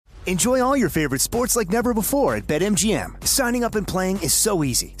Enjoy all your favorite sports like never before at BetMGM. Signing up and playing is so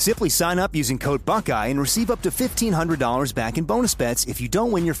easy. Simply sign up using code Buckeye and receive up to $1,500 back in bonus bets if you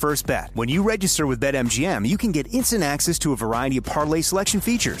don't win your first bet. When you register with BetMGM, you can get instant access to a variety of parlay selection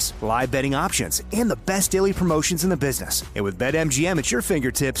features, live betting options, and the best daily promotions in the business. And with BetMGM at your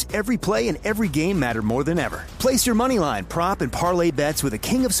fingertips, every play and every game matter more than ever. Place your moneyline, prop, and parlay bets with the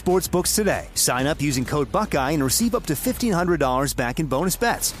king of sportsbooks today. Sign up using code Buckeye and receive up to $1,500 back in bonus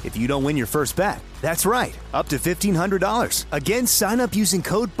bets if you don't win your first bet. That's right, up to $1,500. Again, sign up using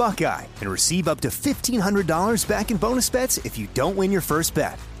code Buckeye and receive up to $1,500 back in bonus bets if you don't win your first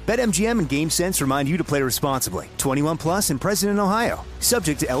bet. BetMGM and GameSense remind you to play responsibly. 21 plus and present in Ohio.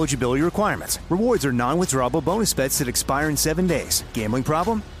 Subject to eligibility requirements. Rewards are non-withdrawable bonus bets that expire in 7 days. Gambling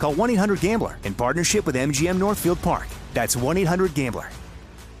problem? Call 1-800-GAMBLER in partnership with MGM Northfield Park. That's 1-800-GAMBLER.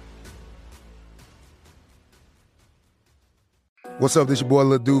 What's up, this your boy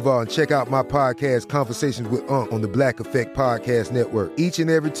Lil Duval, and check out my podcast, Conversations with Unc, on the Black Effect Podcast Network. Each and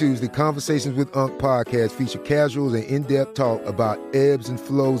every Tuesday, Conversations with Unc podcast feature casuals and in-depth talk about ebbs and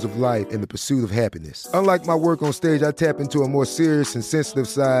flows of life and the pursuit of happiness. Unlike my work on stage, I tap into a more serious and sensitive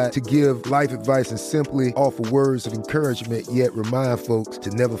side to give life advice and simply offer words of encouragement, yet remind folks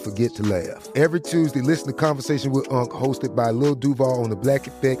to never forget to laugh. Every Tuesday, listen to Conversation with Unc, hosted by Lil Duval on the Black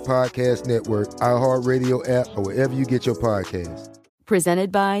Effect Podcast Network, iHeartRadio app, or wherever you get your podcasts.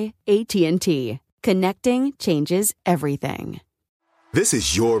 Presented by AT&T. Connecting changes everything. This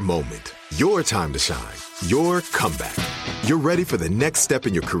is your moment, your time to shine, your comeback. You're ready for the next step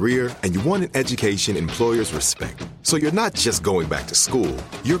in your career, and you want an education employers respect. So you're not just going back to school,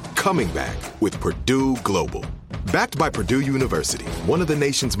 you're coming back with Purdue Global. Backed by Purdue University, one of the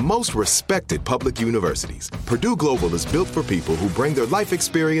nation's most respected public universities, Purdue Global is built for people who bring their life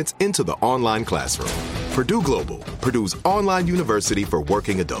experience into the online classroom. Purdue Global, Purdue's online university for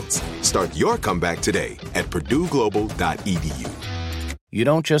working adults. Start your comeback today at purdueglobal.edu. You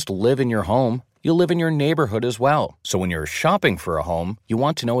don't just live in your home, you live in your neighborhood as well. So when you're shopping for a home, you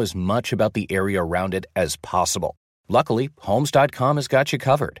want to know as much about the area around it as possible. Luckily, Homes.com has got you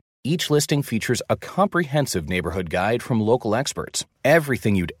covered. Each listing features a comprehensive neighborhood guide from local experts.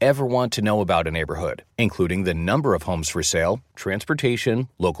 Everything you'd ever want to know about a neighborhood, including the number of homes for sale, transportation,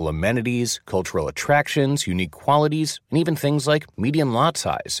 local amenities, cultural attractions, unique qualities, and even things like median lot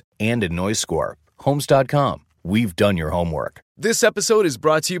size and a noise score. Homes.com. We've done your homework. This episode is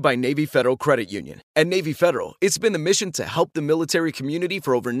brought to you by Navy Federal Credit Union. At Navy Federal, it's been the mission to help the military community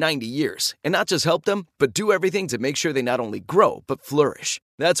for over 90 years. And not just help them, but do everything to make sure they not only grow, but flourish.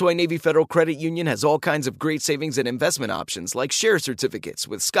 That's why Navy Federal Credit Union has all kinds of great savings and investment options like share certificates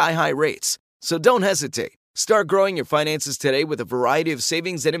with sky-high rates. So don't hesitate. Start growing your finances today with a variety of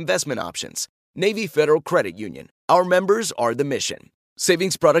savings and investment options. Navy Federal Credit Union. Our members are the mission.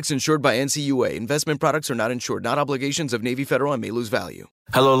 Savings products insured by NCUA. Investment products are not insured, not obligations of Navy Federal and may lose value.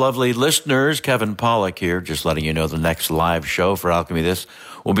 Hello, lovely listeners. Kevin Pollak here, just letting you know the next live show for Alchemy This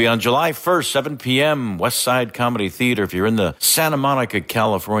will be on July 1st, 7 p.m., West Side Comedy Theater. If you're in the Santa Monica,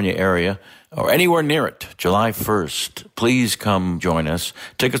 California area or anywhere near it, July 1st, please come join us.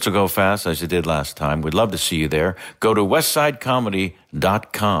 Tickets will go fast as they did last time. We'd love to see you there. Go to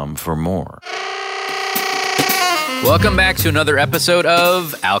westsidecomedy.com for more. Welcome back to another episode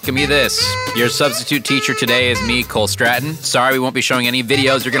of Alchemy This. Your substitute teacher today is me, Cole Stratton. Sorry we won't be showing any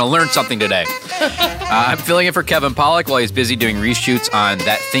videos. You're going to learn something today. I'm filling in for Kevin Pollak while he's busy doing reshoots on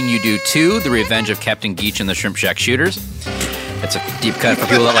That Thing You Do 2, The Revenge of Captain Geach and the Shrimp Shack Shooters. That's a deep cut for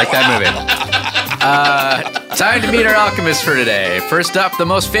people that like that movie. Time to meet our alchemists for today. First up, the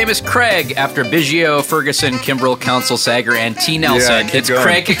most famous Craig after Biggio, Ferguson, Kimbrell, Council, Sager, and T. Nelson. It's going.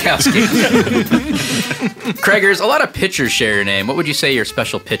 Craig Kakowski. Craigers, a lot of pitchers share your name. What would you say your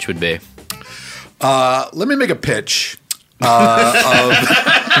special pitch would be? Let me make a pitch of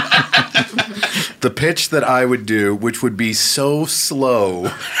the pitch that I would do, which would be so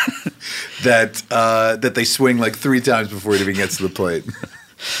slow that they swing like 3 times before it even gets to the plate.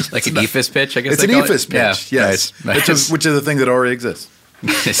 Like an eephus pitch, I guess. It's an eephus pitch, yeah. yes. Nice. Which is a thing that already exists. All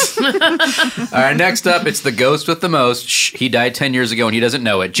right, next up, it's the ghost with the most. Shh, he died 10 years ago and he doesn't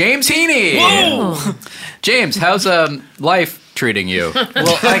know it. James Heaney! Whoa! James, how's life treating you?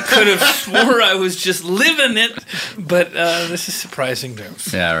 Well, I could have swore I was just living it, but this is surprising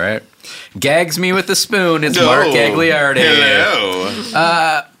news. Yeah, right. Gags me with the spoon. It's Mark Gagliardi.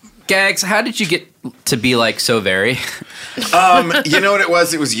 Hello. Gags, how did you get to be like so very? You know what it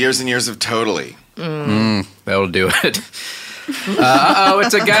was? It was years and years of totally. That'll do it.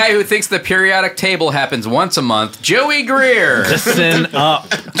 It's a guy who thinks the periodic table happens once a month. Joey Greer. Listen up.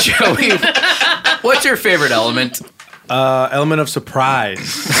 Joey, what's your favorite element? Element of surprise.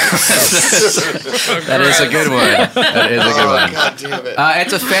 That is a good one. That is a good one. God damn it.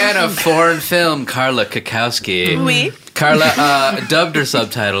 It's a fan of foreign film, Carla Kakowski. Oui. Carla, dubbed or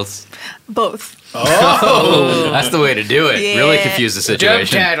subtitles? Both. Oh, that's the way to do it. Yeah. Really confuse the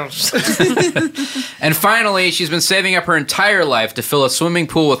situation. Subtitles. And finally, she's been saving up her entire life to fill a swimming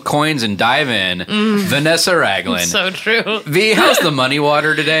pool with coins and dive in. Vanessa Ragland. So true. V, how's the money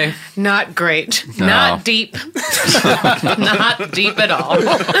water today? Not great. No. Not deep. Not deep at all.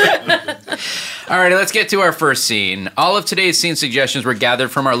 All right, let's get to our first scene. All of today's scene suggestions were gathered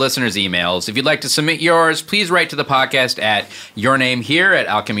from our listeners' emails. If you'd like to submit yours, please write to the podcast at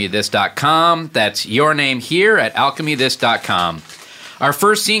yournamehere@alchemythis.com. That's yournamehere@alchemythis.com. Our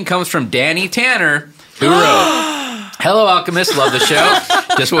first scene comes from Danny Tanner, who wrote, "Hello, Alchemist. Love the show.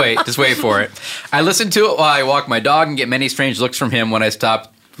 Just wait for it. I listen to it while I walk my dog and get many strange looks from him when I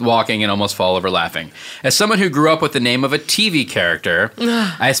stop walking and almost fall over laughing. As someone who grew up with the name of a TV character,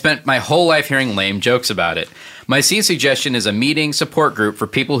 I spent my whole life hearing lame jokes about it. My scene suggestion is a meeting support group for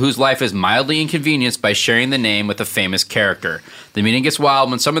people whose life is mildly inconvenienced by sharing the name with a famous character. The meeting gets wild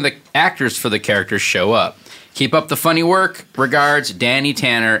when some of the actors for the characters show up. Keep up the funny work. Regards, Danny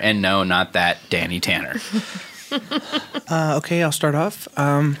Tanner, and no, not that Danny Tanner." Okay, I'll start off.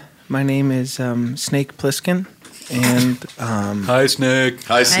 My name is Snake Plissken, and Hi, Snake.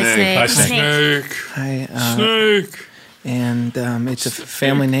 Hi, Snake. Hi, Snake. hi, Snake. and it's a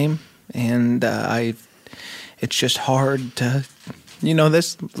family name, and it's just hard to,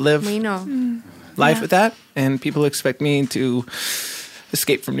 live We know. life with that, and people expect me to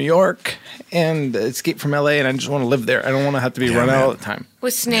escape from New York and escape from LA, and I just want to live there. I don't want to have to be run out all the time.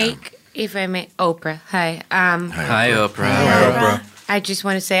 With Snake, if I may, Oprah. Hi. Hi, Oprah. Oprah. I just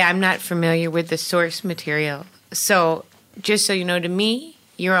want to say I'm not familiar with the source material. So, just so you know, to me,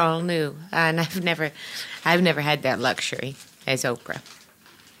 you're all new, and I've never had that luxury as Oprah.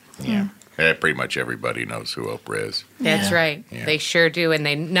 Yeah. Pretty much everybody knows who Oprah is. That's right. Yeah. They sure do,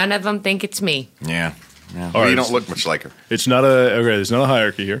 and none of them think it's me. Yeah. All Well, right. you don't look much like her. It's not there's not a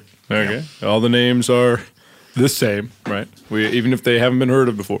hierarchy here. Okay. All the names are the same, right? Even if they haven't been heard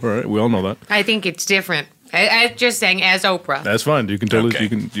of before, right? We all know that. I think it's different. I'm just saying, as Oprah. That's fine. You can totally Okay. you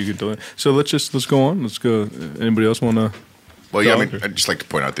can totally. So let's go on. Let's go. Anybody else want to? Well, yeah, I'd just like to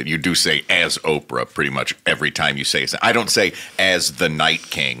point out that you do say as Oprah pretty much every time you say a sentence. I don't say as the Night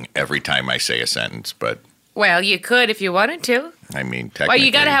King every time I say a sentence, but Well, you could if you wanted to. I mean, technically. Well,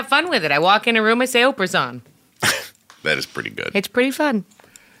 you got to have fun with it. I walk in a room, I say Oprah's on. That is pretty good. It's pretty fun.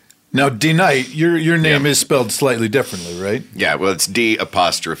 Now, D Knight, your name is spelled slightly differently, right? Yeah, well, it's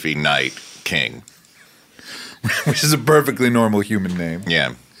D''Night King. Which is a perfectly normal human name.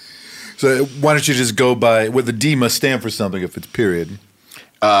 Yeah. So why don't you just go by, well, the D must stand for something if it's period.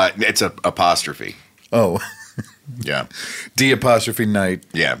 It's a apostrophe. Oh. Yeah. D''Night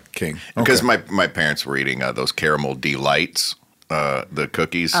Yeah. King. Because Okay. my parents were eating those caramel delights, the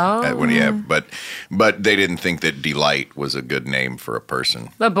cookies. Oh. But they didn't think that Delight was a good name for a person.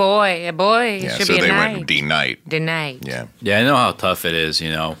 A boy. It Yeah, should so be a they night. went D-Night. Denight. Yeah. Yeah, I know how tough it is,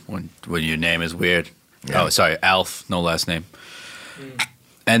 when your name is weird. Yeah. Oh, sorry, Alf, no last name.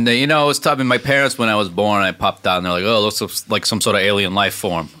 And, it was tough. And my parents, when I was born, I popped out, and they're like, oh, it looks like some sort of alien life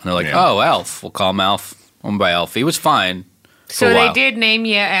form. And they're like, oh, Alf. We'll call him Alf. I'm by Alf. He was fine. So they did name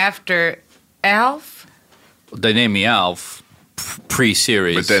you after Alf? They named me Alf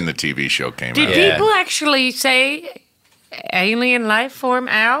pre-series. But then the TV show came Did out. people actually say alien life form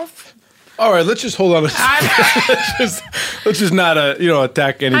Alf? All right, let's just hold on. Let's just not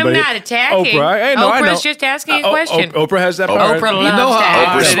attack anybody. I'm not attacking. Oprah, I know. Oprah's just asking a question. Oprah has that power. Oprah loves to ask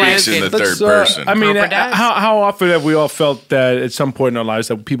Oprah questions. speaks in the Let's, third person. I mean, Oprah does. how often have we all felt that at some point in our lives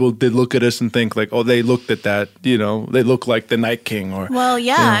that people did look at us and think like, oh, they looked at that, they look like the Night King, or Well,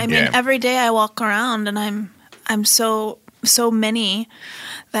 yeah. I mean, Yeah. every day I walk around and I'm so many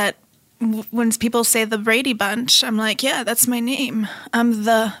that when people say the Brady Bunch, I'm like, yeah, that's my name. I'm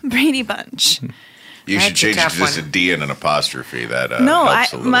the Brady Bunch. You should That's a change it tough to just a one. D and an apostrophe. That No,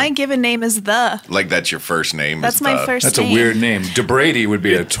 helps a little. my given name is the. Like that's your first name. That's is my the- first That's name. a weird name. DeBrady would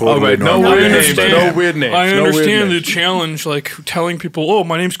be a totally right, no normal weird name. names. but- No weird names. I No weird understand the names. challenge, like telling people, "Oh,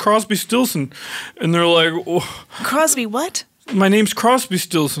 my name's Crosby Stilson," and they're like, oh, Crosby, what? "My name's Crosby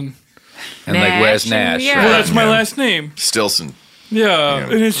Stilson." And where's Nash? Yeah. Well, that's my last name. Stilson. Yeah,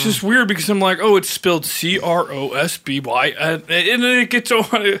 and it's just weird because I'm like, oh, it's spelled Crosby, and then it gets so.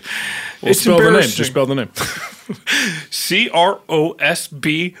 It's spell the name. embarrassing. Just spell the name.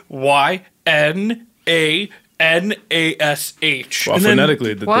 Nash. Well, And then-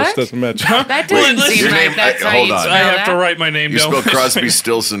 phonetically, this doesn't match. That doesn't seem Your like name- that's how hold you on. spell I have that. to write my name You down. spell Crosby,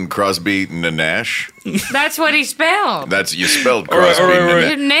 Stilson, Crosby, Nanash. That's what he spelled. That's you spelled All right, Crosby. all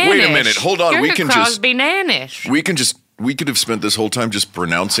right. Nanash. Wait a minute. Hold on. You're we the can Crosby Nanish. we could have spent this whole time just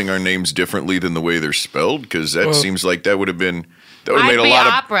pronouncing our names differently than the way they're spelled, because that seems like that would have made I'd a be lot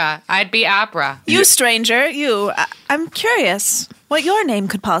of. opera. I'd be opera. You stranger, you. I'm curious what your name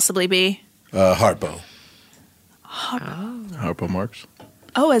could possibly be. Harpo. Harpo Marx.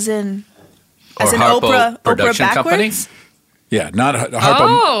 Oh, as in Or Harpo Oprah Production backwards? Company? Yeah, not Harpo.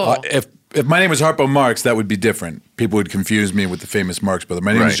 Oh. If my name was Harpo Marx, that would be different. People would confuse me with the famous Marx brother.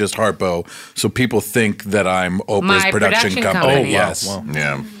 My name is just Harpo, so people think that I'm Oprah's My production production company. company. Oh, yes. Wow.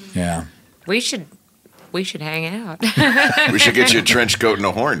 Yeah. Yeah. We should hang out. We should get you a trench coat and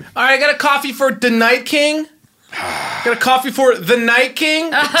a horn. All right, I got a coffee for the Night King. Got a coffee for the Night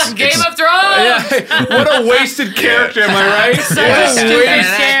King. Game of Thrones. Yeah, what a wasted character, am I right? Such a stupid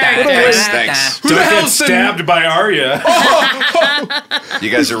character. Thanks. Who the Don't get hell's the- stabbed by Arya. You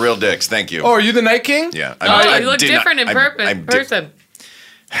guys are real dicks. Thank you. Oh, are you the Night King? Yeah. Oh, you look different in person.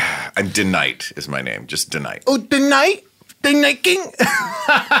 I'm Denite is my name. Just Denite. Oh, the Night King.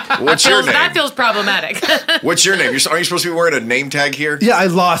 What's your name? That feels problematic. What's your name? Aren't you supposed to be wearing a name tag here? Yeah, I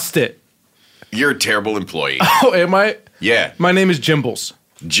lost it. You're a terrible employee. Oh, am I? Yeah. My name is Jimbles.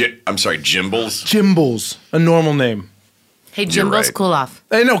 I'm sorry, Jimbles? Jimbles, a normal name. Hey, You're Jimbo's, right. cool off.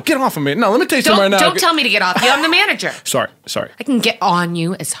 Hey, no, get off of me. No, let me tell you something right now. Don't tell me to get off you. I'm the manager. Sorry. I can get on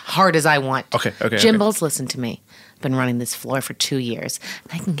you as hard as I want. Okay. Jimbo's, listen to me. I've been running this floor for 2 years,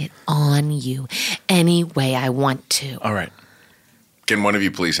 and I can get on you any way I want to. All right. Can one of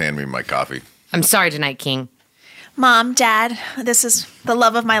you please hand me my coffee? I'm sorry tonight, King. Mom, Dad, this is the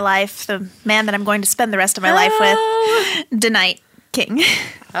love of my life, the man that I'm going to spend the rest of my life with. Tonight, King.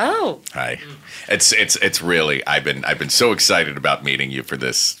 Oh. Hi. It's really I've been so excited about meeting you for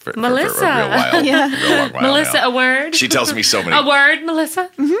this for Melissa. a real while. Yeah. A real long while Melissa, now. a word? She tells me so many. A word, Melissa?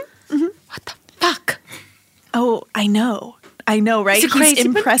 What the fuck? Oh, I know, right? He's a crazy,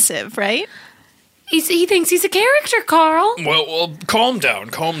 but- impressive, right? He thinks he's a character, Carl. Well, calm down.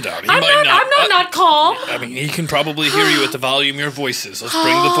 He I'm might not calm. I mean, he can probably hear you at the volume your voice is. Let's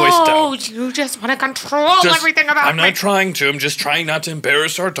bring the voice down. Oh, you just want to control everything about I'm me. not trying to. I'm just trying not to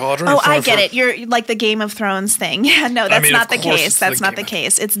embarrass our daughter. Oh, I get it. You're like the Game of Thrones thing. Yeah, no, that's mean, not of the course case. it's That's the not the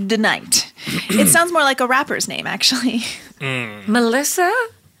case. It's Tonight. It sounds more like a rapper's name, actually. Melissa,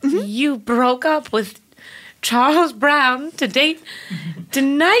 you broke up with Charles Brown to date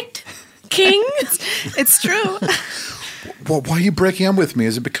Tonight King. It's true. Well, why are you breaking up with me?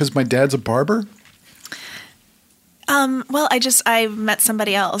 Is it because my dad's a barber? Well, I met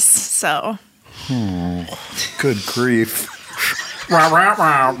somebody else, so. Good grief.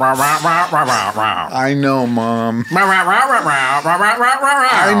 I know, Mom.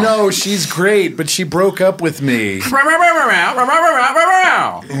 I know, she's great, but she broke up with me.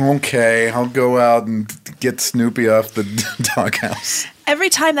 Okay, I'll go out and get Snoopy off the doghouse. Every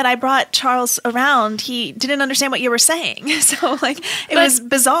time that I brought Charles around, he didn't understand what you were saying. So, it was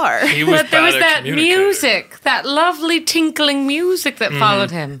bizarre. But there was that music, that lovely tinkling music that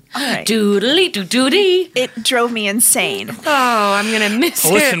followed him. All right. Doodly doo doody. It drove me insane. Oh, I'm gonna miss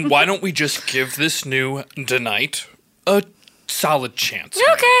it. Listen, why don't we just give this new Tonight a solid chance?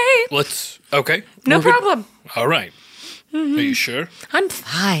 Okay. Okay? No We're good? problem. All right. Are you sure? I'm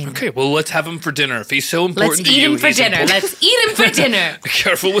fine. Okay, well, let's have him for dinner. If he's so important Let's to eat you, him for he's dinner. important. Let's eat him for dinner. Be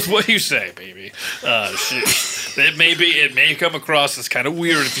careful with what you say, baby. It may come across as kind of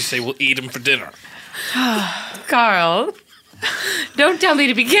weird if you say we'll eat him for dinner. Carl, don't tell me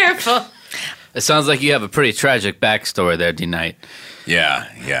to be careful. It sounds like you have a pretty tragic backstory there, D-Night.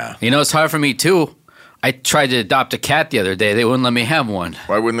 Yeah. You know, it's hard for me, too. I tried to adopt a cat the other day. They wouldn't let me have one.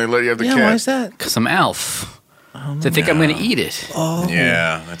 Why wouldn't they let you have the cat? Why is that? Because I'm Alf. They think I'm going to eat it. Oh.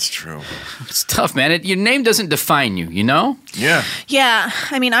 Yeah, that's true. It's tough, man. Your name doesn't define you, you know? Yeah. Yeah,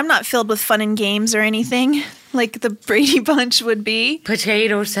 I mean, I'm not filled with fun and games or anything like the Brady Bunch would be.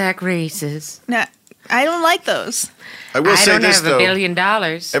 Potato sack races. No, I don't like those. I will say don't this, have though. $1 billion.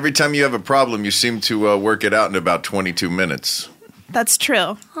 Every time you have a problem, you seem to work it out in about 22 minutes. That's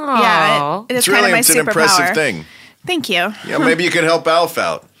true. Aw. Yeah, it is kind of my It's an superpower. impressive thing. Thank you. Yeah, maybe you could help Alf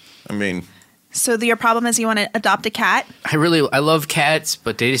out. I mean... So your problem is you want to adopt a cat? I love cats,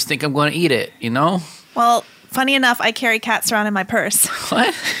 but they just think I'm going to eat it, you know? Well, funny enough, I carry cats around in my purse.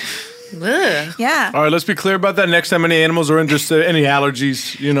 What? Ugh. Yeah. All right, let's be clear about that. Next time any animals are interested, any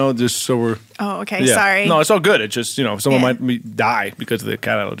allergies, just so we're... Oh, okay. Yeah. Sorry. No, it's all good. It's just, someone Yeah. might die because of the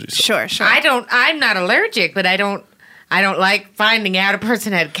cat allergies. So. Sure. I'm not allergic, but I don't like finding out a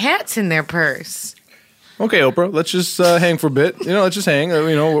person had cats in their purse. Okay, Oprah. Let's just hang for a bit. Let's just hang.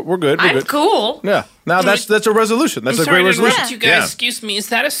 We're good. We're I'm good. cool. Yeah. Now that's a resolution. That's a great resolution. You guys, excuse me. Is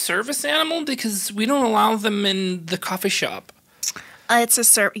that a service animal? Because we don't allow them in the coffee shop. It's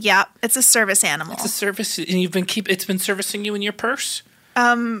a it's a service animal. It's a service, and it's been servicing you in your purse.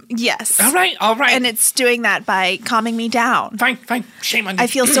 Yes. All right. And it's doing that by calming me down. Fine. Shame on you. I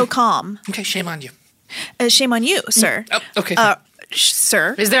feel so calm. Okay, shame on you. Shame on you, sir. Oh, okay.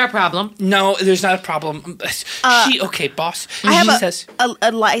 Sir. Is there a problem? No, there's not a problem. Okay, boss. I have says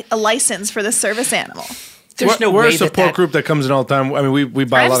a license for the service animal. There's no we're way a support group that comes in all the time. I mean, we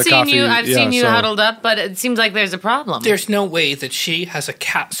buy a lot of coffee. I've seen you huddled up, but it seems like there's a problem. There's no way that she has a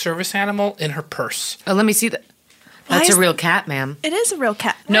cat service animal in her purse. Oh, let me see that. That's a real cat, ma'am. It is a real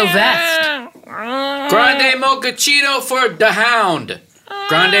cat. No vest. Grande mochaccino for the hound.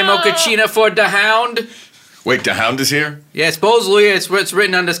 Grande mochaccino for the hound. Wait, the hound is here? Yeah, supposedly it's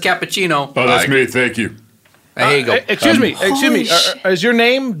written on this cappuccino. Oh, that's me. Thank you. Here you go. Excuse me. Is your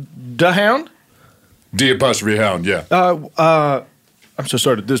name the Hound? D''Hound, yeah. I'm so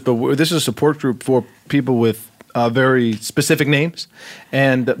sorry to this, but this is a support group for people with very specific names.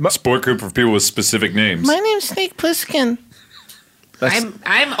 And support group for people with specific names. My name's Snake Plissken.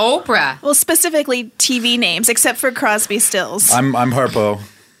 I'm Oprah. Well, specifically TV names, except for Crosby Stills. I'm Harpo.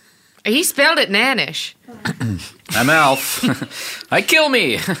 He spelled it Nanish. I'm Alf. I kill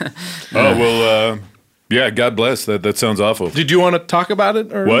me. Yeah, God bless. That sounds awful. Did you want to talk about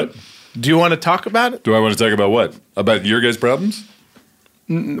it? Or What? Do you want to talk about it? Do I want to talk about what? About your guys' problems?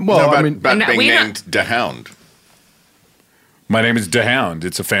 About being named the Hound. My name is the Hound.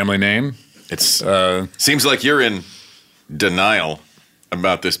 It's a family name. It's seems like you're in denial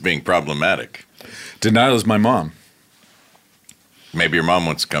about this being problematic. Denial is my mom. Maybe your mom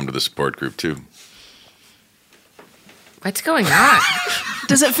wants to come to the support group too. What's going on?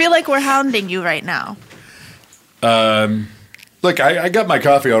 Does it feel like we're hounding you right now? Look, I got my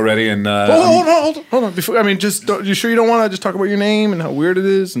coffee already, and hold on. Before, you sure you don't want to just talk about your name and how weird it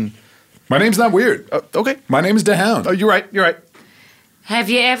is? And my name's not weird. Okay, my name is the Hound. Oh, you're right. Have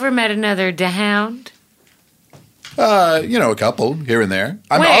you ever met another Hound? A couple here and there.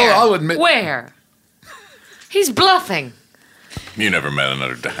 Where? I'll admit. Where? He's bluffing. You never met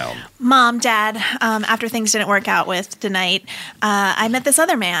another Hound. Mom, Dad, after things didn't work out with tonight, I met this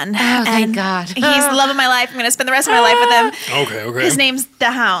other man. Oh, thank God. He's the love of my life. I'm going to spend the rest of my life with him. Okay. His name's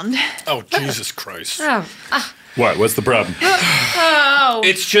the Hound. Oh, Jesus Christ. What? What's the problem?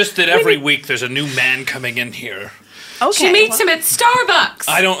 It's just that every week there's a new man coming in here. Okay. She meets him at Starbucks.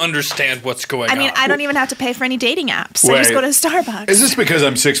 I don't understand what's going on. I don't even have to pay for any dating apps. I just go to Starbucks. Is this because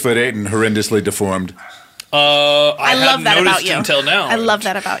I'm 6'8" and horrendously deformed? I love that about you. Until now. I love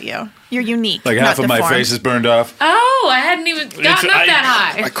that about you. You're unique. Like half of my face is burned off. Oh, I hadn't even gotten up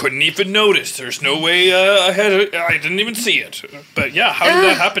that high. I couldn't even notice. There's no way I didn't even see it. But yeah, how did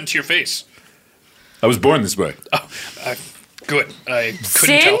that happen to your face? I was born this way. Oh, good. I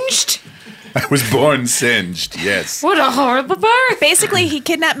couldn't tell. Singed? I was born singed, yes. What a horrible birth. Basically, he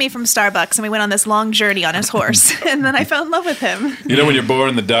kidnapped me from Starbucks and we went on this long journey on his horse. And then I fell in love with him. You know when you're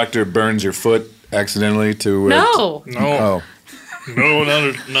born, the doctor burns your foot accidentally to... No. Oh. No, not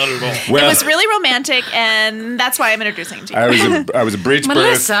at all. Well, it was really romantic, and that's why I'm introducing it to you. I was a breech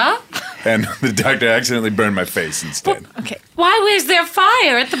Melissa? birth, and the doctor accidentally burned my face instead. Okay. Why was there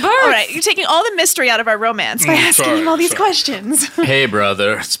fire at the birth? All right, you're taking all the mystery out of our romance by asking him all these questions. Hey,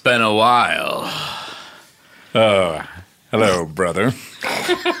 brother, it's been a while. Oh, hello, brother.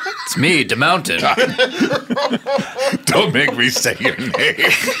 It's me, the Mountain. Don't make me say your name.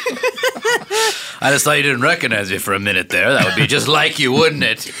 I just thought you didn't recognize me for a minute there. That would be just like you, wouldn't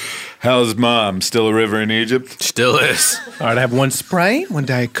it? How's Mom? Still a river in Egypt? Still is. All right, I have one Sprite, one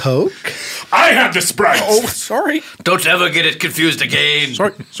Diet Coke. I have the Sprite! Oh, sorry. Don't ever get it confused again.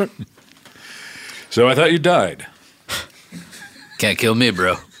 Sorry. So I thought you died. Can't kill me,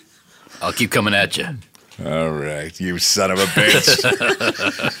 bro. I'll keep coming at you. All right, you son of a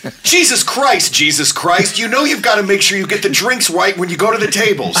bitch. Jesus Christ. You know you've got to make sure you get the drinks right when you go to the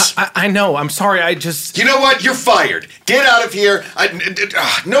tables. I know. I'm sorry. I just... You know what? You're fired. Get out of here.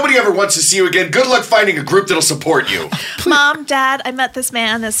 Nobody ever wants to see you again. Good luck finding a group that'll support you. Mom, Dad, I met this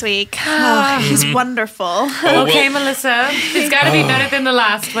man this week. He's wonderful. Okay, Melissa. It's got to be better than the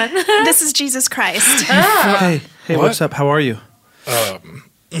last one. This is Jesus Christ. Hey, what's up? How are you?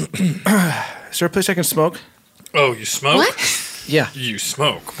 Is there a place I can smoke? Oh, you smoke? What? Yeah. You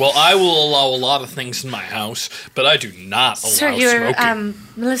smoke. Well, I will allow a lot of things in my house, but I do not allow smoking.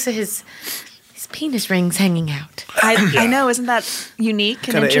 Melissa, his penis ring's hanging out. I know. Isn't that unique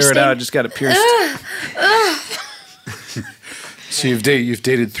and Gotta interesting? air it out. Just got it pierced. So you've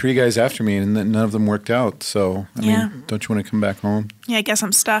dated 3 guys after me, and none of them worked out. So I mean, don't you want to come back home? Yeah, I guess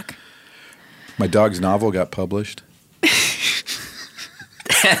I'm stuck. My dog's novel got published.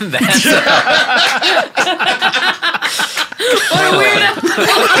 And that's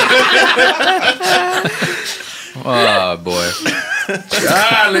oh boy.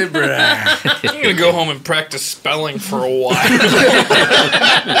 Charlie Brown. I'm going to go home and practice spelling for a while.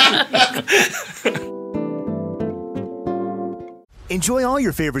 Enjoy all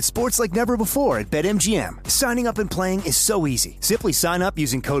your favorite sports like never before at BetMGM. Signing up and playing is so easy. Simply sign up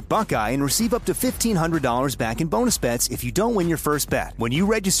using code Buckeye and receive up to $1,500 back in bonus bets if you don't win your first bet. When you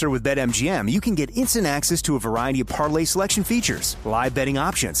register with BetMGM, you can get instant access to a variety of parlay selection features, live betting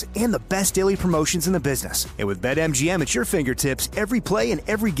options, and the best daily promotions in the business. And with BetMGM at your fingertips, every play and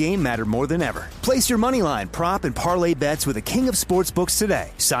every game matter more than ever. Place your moneyline, prop, and parlay bets with the king of sportsbooks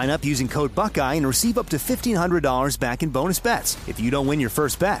today. Sign up using code Buckeye and receive up to $1,500 back in bonus bets if you don't win your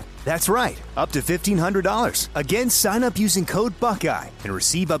first bet. That's right, up to $1,500. Again, sign up using code Buckeye and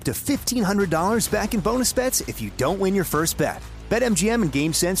receive up to $1,500 back in bonus bets if you don't win your first bet. BetMGM and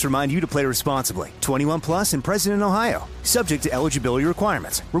GameSense remind you to play responsibly. 21 plus and present in Ohio. Subject to eligibility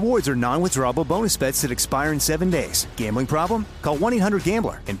requirements. Rewards are non-withdrawable bonus bets that expire in 7 days. Gambling problem? Call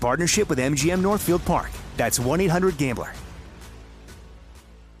 1-800-GAMBLER in partnership with MGM Northfield Park. That's 1-800-GAMBLER.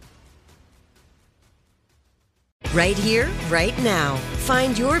 Right here, right now.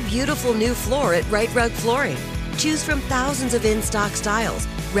 Find your beautiful new floor at Right Rug Flooring. Choose from thousands of in-stock styles,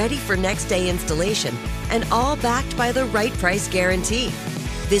 ready for next day installation, and all backed by the right price guarantee.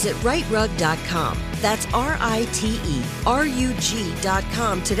 Visit rightrug.com. That's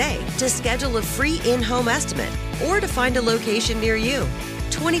RITERUG.com today to schedule a free in-home estimate or to find a location near you.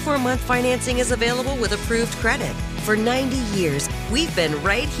 24-month financing is available with approved credit. For 90 years, we've been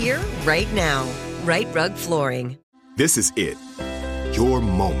right here, right now. Right Rug Flooring. This is it. Your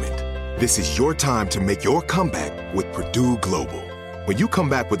moment. This is your time to make your comeback with Purdue Global. When you come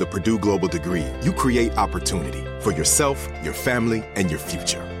back with a Purdue Global degree, you create opportunity for yourself, your family, and your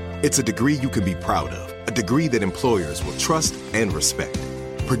future. It's a degree you can be proud of, a degree that employers will trust and respect.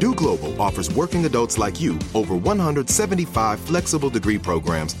 Purdue Global offers working adults like you over 175 flexible degree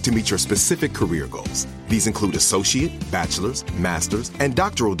programs to meet your specific career goals. These include associate, bachelor's, master's, and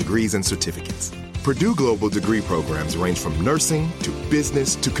doctoral degrees and certificates. Purdue Global degree programs range from nursing to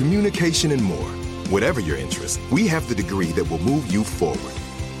business to communication and more. Whatever your interest, we have the degree that will move you forward.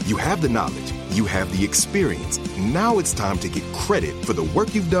 You have the knowledge, you have the experience. Now it's time to get credit for the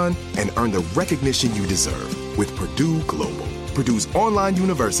work you've done and earn the recognition you deserve with Purdue Global, Purdue's online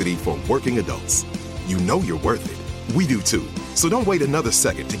university for working adults. You know you're worth it. We do too. So don't wait another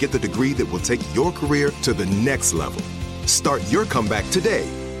second to get the degree that will take your career to the next level. Start your comeback today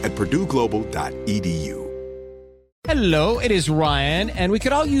at purdueglobal.edu. Hello, it is Ryan, and we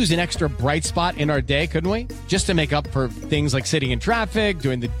could all use an extra bright spot in our day, couldn't we? Just to make up for things like sitting in traffic,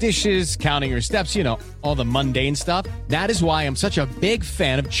 doing the dishes, counting your steps, you know, all the mundane stuff. That is why I'm such a big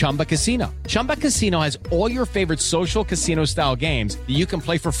fan of Chumba Casino. Chumba Casino has all your favorite social casino-style games that you can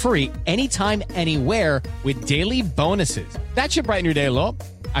play for free anytime, anywhere with daily bonuses. That should brighten your day a little.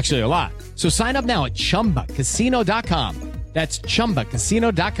 Actually, a lot. So sign up now at ChumbaCasino.com. That's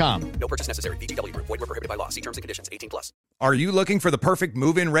ChumbaCasino.com. No purchase necessary. VGW Group. Void where prohibited by law. See terms and conditions. 18+. Are you looking for the perfect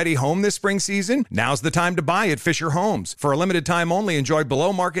move-in ready home this spring season? Now's the time to buy at Fisher Homes. For a limited time only, enjoy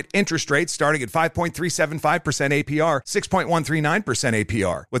below-market interest rates starting at 5.375% APR, 6.139%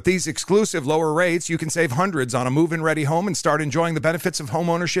 APR. With these exclusive lower rates, you can save hundreds on a move-in ready home and start enjoying the benefits of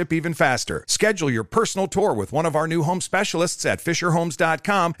homeownership even faster. Schedule your personal tour with one of our new home specialists at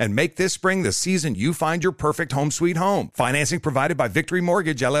FisherHomes.com and make this spring the season you find your perfect home sweet home. Financing provided by Victory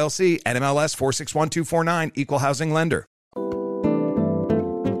Mortgage, LLC, NMLS 461249, Equal Housing Lender.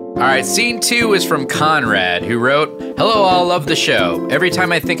 All right, scene 2 is from Conrad, who wrote, "Hello all, love the show. Every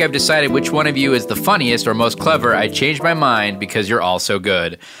time I think I've decided which one of you is the funniest or most clever, I change my mind because you're all so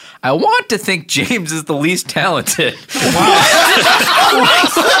good. I want to think James is the least talented." Wow.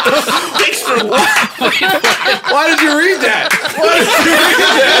 Why did you read that?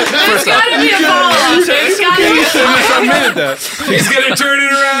 First off, he's gonna turn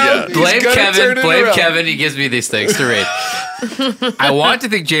it around. Blame Kevin. He gives me these things to read. I want to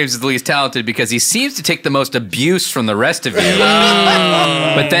think James is the least talented because he seems to take the most abuse from the rest of you.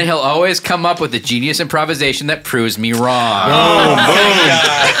 But then he'll always come up with a genius improvisation that proves me wrong.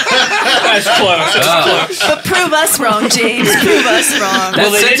 That's close. That's close. But prove us wrong, James. Prove us wrong.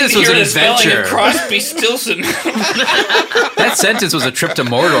 That sentence was an adventure. Crosby Stilson. That sentence was a trip to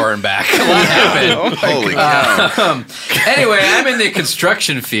Mordor and back. What happened? Holy cow. Anyway, I'm in the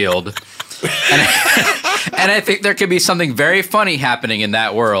construction field. And I think there could be something very funny happening in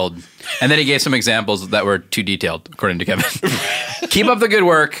that world. And then he gave some examples that were too detailed, according to Kevin. Keep up the good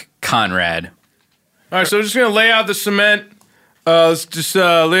work, Conrad. All right, so we're just going to lay out the cement. Let's just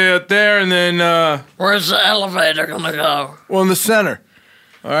lay it there, and then... Where's the elevator going to go? Well, in the center.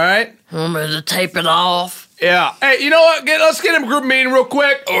 All right? Want me to tape it off? Yeah. Hey, you know what? Let's get a group meeting real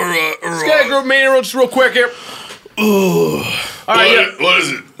quick. All right. Let's get a group meeting real quick here. All right, What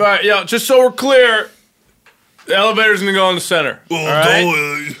is it? All right, yeah, just so we're clear, the elevator's going to go in the center. All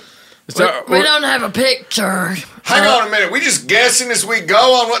right? We don't have a picture. Hang on a minute. We just guessing as we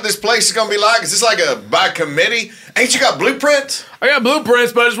go on what this place is going to be like? Is this like a by committee? Ain't you got blueprints? I got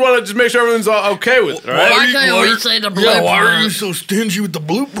blueprints, but I just want to make sure everyone's okay with it. All right? Why can't we say the blueprint? Yeah, why are you so stingy with the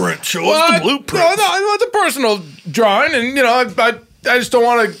blueprint? Show us the blueprint. No, it's a personal drawing, and I just don't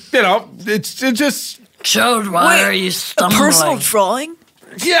want to. It's just. Chode, why are you stumbling? A personal drawing?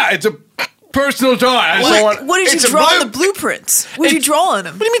 Yeah, it's a personal drawing. I just don't want. What did you draw on the blueprints? What did you draw on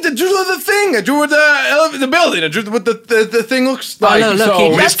them? What do you mean? The thing. I drew with the building. I drew what the thing looks like.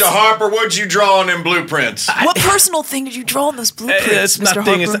 Mr. Harper, what'd you draw on them blueprints? What personal thing did you draw on those blueprints, It's Mr.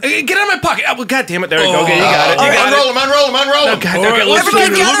 nothing. Harper? Get out of my pocket. Oh, well, God damn it. There we go. Okay, you got it. Unroll them. Okay,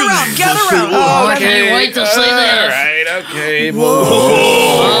 Everybody gather around. Oh, I can't wait to see this. All right, okay.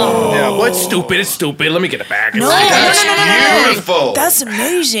 Whoa. Yeah, what's stupid? It's stupid. Let me get it back. No. Beautiful. That's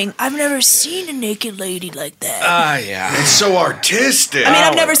amazing. I've never seen a naked lady like that. Yeah. It's so artistic. I mean,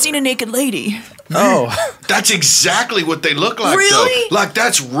 I've never seen a naked lady. Oh. That's exactly what they look like, Really? though. Like,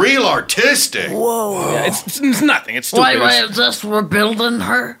 that's real artistic. Whoa. Yeah, it's nothing. It's stupid. Wait, is this we're building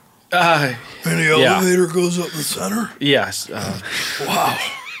her? And the elevator goes up the center? Yes.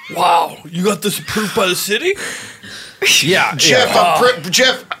 Wow. You got this approved by the city? Yeah.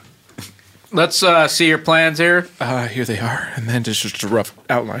 Jeff. Let's see your plans here. Here they are, and then just a rough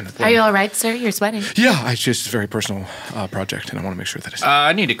outline of them. Are you all right, sir? You're sweating. Yeah, it's just a very personal project, and I want to make sure that it's...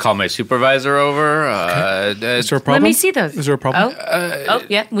 I need to call my supervisor over. Is there a problem? Let me see those. Is there a problem?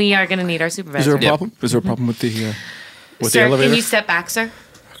 Yeah, we are going to need our supervisor. Is there a problem? Is there a problem with the Sir, elevator? can you step back, sir?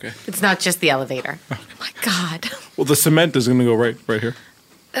 Okay. It's not just the elevator. Oh my God. Well, the cement is going to go right here.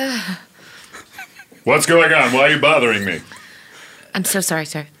 What's going on? Why are you bothering me? I'm so sorry,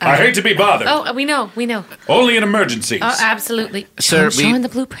 sir. I hate to be bothered. Oh, we know. Only in emergencies. Oh, absolutely. Sir, showing the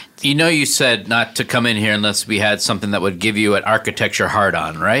blueprint. You know you said not to come in here unless we had something that would give you an architecture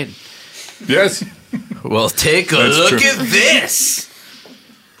hard-on, right? Yes. Well, take a That's look true. at this.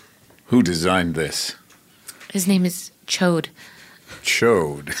 Who designed this? His name is Chode.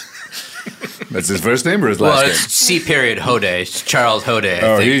 Chode. That's his first name or his last Well, name? it's C. Hode. It's Charles Hode, I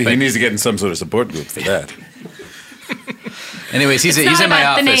Oh, think. he needs to get in some sort of support group for that. Anyways, he's It's in not my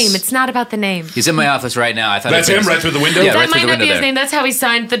about office. the name. It's not about the name. He's in my office right now. I thought That's it was- him right through the window? Yeah, that right might through the not be window his there. name. That's how he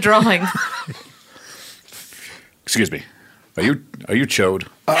signed the drawing. Excuse me. Are you Chode?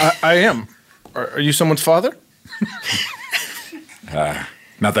 I am. Are you someone's father?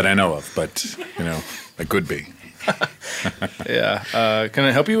 Not that I know of, but, I could be. Yeah. Can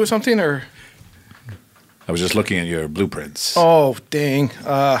I help you with something, or? I was just looking at your blueprints. Oh, dang.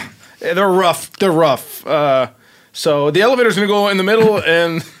 They're rough. So the elevator's going to go in the middle,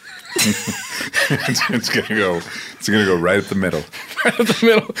 and... it's gonna go right up the middle. Right up the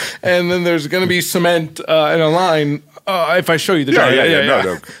middle. And then there's going to be cement in a line if I show you the drawing.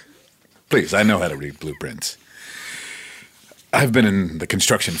 No. Please, I know how to read blueprints. I've been in the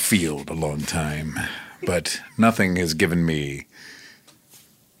construction field a long time, but nothing has given me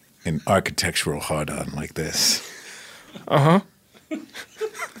an architectural hard-on like this. Uh-huh.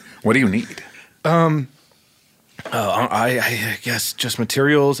 What do you need? I guess just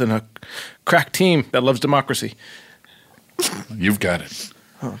materials and a crack team that loves democracy. You've got it.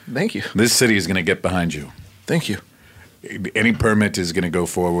 Oh, thank you. This city is going to get behind you. Thank you. Any permit is going to go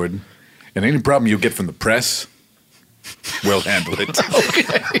forward, and any problem you get from the press, we'll handle it.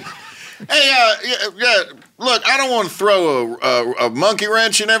 Okay. Hey, look, I don't want to throw a monkey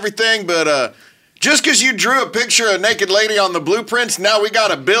wrench and everything, but just because you drew a picture of a naked lady on the blueprints, now we got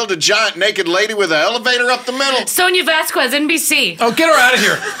to build a giant naked lady with an elevator up the middle? Sonia Vasquez, NBC. Oh, get her out of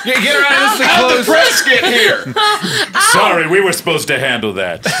here. Get her out of this. How'd the press get here? Sorry, we were supposed to handle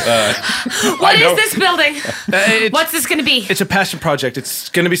that. What is this building? What's this going to be? It's a passion project. It's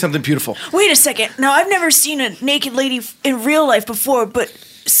going to be something beautiful. Wait a second. Now, I've never seen a naked lady in real life before, but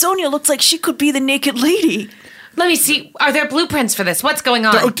Sonia looks like she could be the naked lady. Let me see. Are there blueprints for this? What's going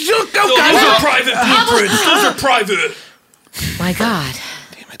on? Those are private blueprints. Those are private. My God.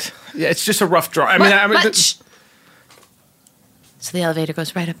 Damn it. Yeah, it's just a rough draw. So the elevator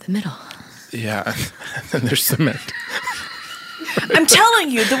goes right up the middle. Yeah, and then there's cement. I'm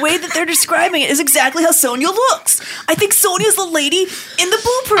telling you, the way that they're describing it is exactly how Sonia looks. I think Sonia's the lady in the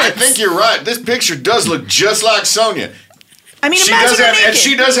blueprint. I think you're right. This picture does look just like Sonia. I mean, she imagine does her have, and naked.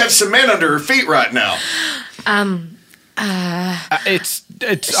 she does have cement under her feet right now. It's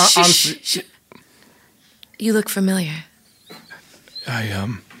honestly. You look familiar.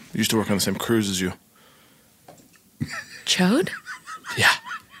 I used to work on the same cruise as you. Chode?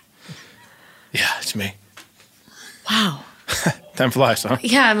 Yeah, it's me. Wow. Time flies, huh?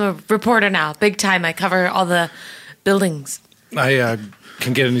 Yeah, I'm a reporter now. Big time. I cover all the buildings. I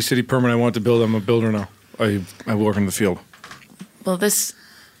can get any city permit I want to build. I'm a builder now. I work in the field. Well,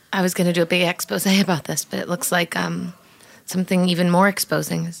 I was going to do a big expose about this, but it looks like something even more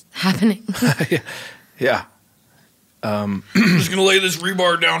exposing is happening. Yeah. I'm just gonna lay this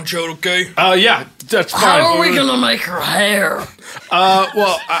rebar down, Chode, okay? Yeah, that's fine. How are we gonna make her hair?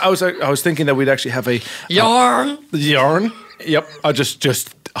 Well, I was thinking that we'd actually have a Yarn? Yarn? Yep.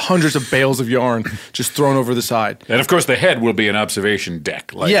 Just hundreds of bales of yarn just thrown over the side. And of course, the head will be an observation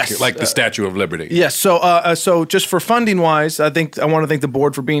deck, like the Statue of Liberty. Yes. So just for funding wise, I want to thank the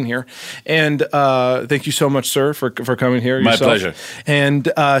board for being here, and thank you so much, sir, for coming here. My yourself. pleasure.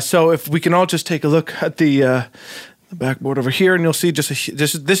 And so if we can all just take a look at the backboard over here, and you'll see this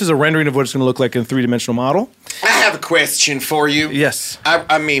is a rendering of what it's going to look like in a 3-dimensional model. I have a question for you. Yes.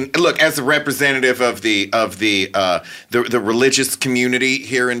 I mean, look, as a representative of the religious community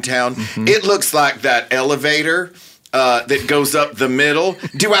here in town, it looks like that elevator that goes up the middle.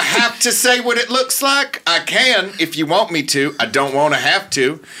 Do I have to say what it looks like? I can if you want me to. I don't want to have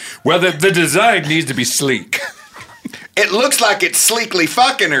to. Well, the design needs to be sleek. It looks like it's sleekly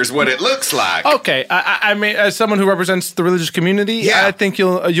fucking her is what it looks like. Okay, I mean, as someone who represents the religious community, I think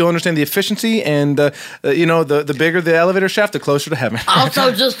you'll understand the efficiency, and the bigger the elevator shaft, the closer to heaven.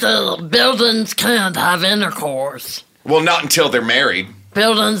 Also, just buildings can't have intercourse. Well, not until they're married.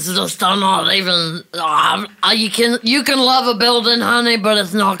 Buildings just are not even. You can love a building, honey, but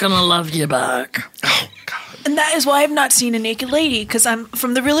it's not gonna love you back. And that is why I've not seen a naked lady, because I'm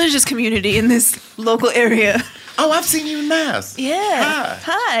from the religious community in this local area. Oh, I've seen you in Mass. Yeah.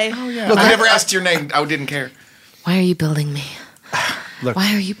 Hi. Oh, yeah. Look, I never asked your name. I didn't care. Why are you building me? Look,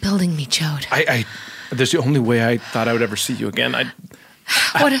 Why are you building me, Chode? There's the only way I thought I would ever see you again.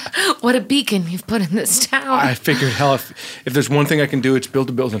 What a beacon you've put in this town. I figured, hell, if there's one thing I can do, it's build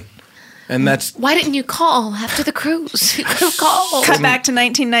a building. And that's... Why didn't you call after the cruise? You could have called. Cut back to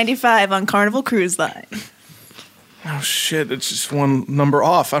 1995 on Carnival Cruise Line. Oh, shit, it's just one number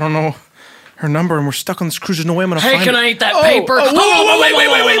off. I don't know her number, and we're stuck on this cruise. There's no way I'm going to find it. Hey, can I eat that paper?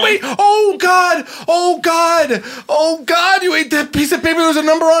 Wait. Oh, God, you ate that piece of paper. There was a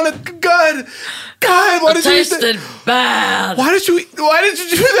number on it. God, why did you eat that? It tasted bad. Why did you do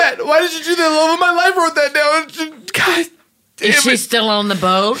that? Why did you do that? The love of my life wrote that down. God. Is she still on the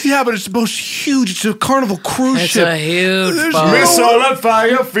boat? Yeah, but it's the most huge. It's a Carnival cruise ship. It's a huge There's boat. Miss all on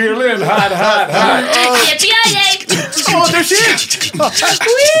fire, feeling hot. Oh, there she is.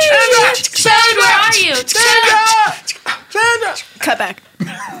 Chode, where are you? Sandra! Cut back.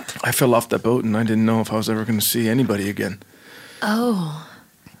 I fell off that boat, and I didn't know if I was ever going to see anybody again. Oh,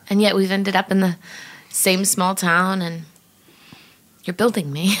 and yet we've ended up in the same small town, and you're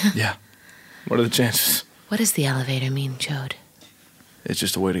building me. Yeah. What are the chances? What does the elevator mean, Chode? It's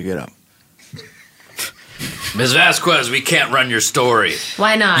just a way to get up. Ms. Vasquez, we can't run your story.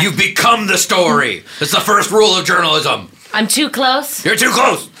 Why not? You've become the story. It's the first rule of journalism. I'm too close? You're too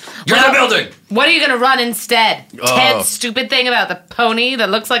close. You're in the building. What are you going to run instead? Oh. Ted's stupid thing about the pony that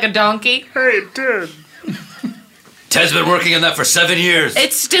looks like a donkey? Hey, Ted. Ted's been working on that for 7 years.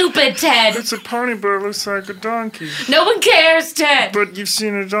 It's stupid, Ted. It's a pony, but it looks like a donkey. No one cares, Ted. But you've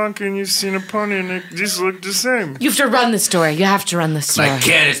seen a donkey and you've seen a pony, and they just look the same. You have to run the story. You have to run the story. I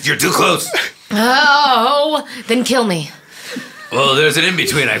can't. You're too close. Oh, then kill me. Well, there's an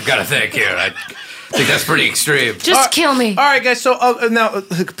in-between I've got to think here. I think that's pretty extreme. Just kill me. All right, guys. So now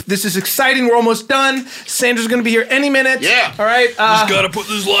this is exciting. We're almost done. Sandra's going to be here any minute. Yeah. All right. Just gotta put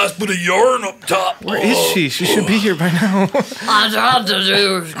this last bit of yarn up top. Where is she? She should be here by now. I tried to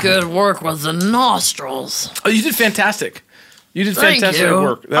do good work with the nostrils. Oh, you did fantastic. You did Thank fantastic you.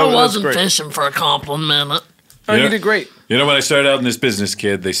 work. I was wasn't great. fishing for a compliment. Oh, you did great. You know, when I started out in this business,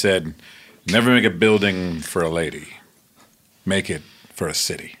 kid, they said, never make a building for a lady. Make it for a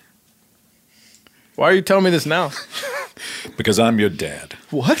city. Why are you telling me this now? Because I'm your dad.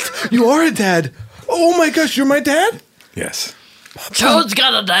 What? You are a dad. Oh my gosh, you're my dad? Yes. Chode's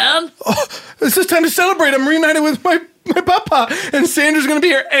got a dad? Oh, it's just time to celebrate. I'm reunited with my My papa. And Sandra's going to be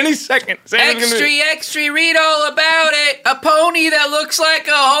here any second. Extra, read all about it. A pony that looks like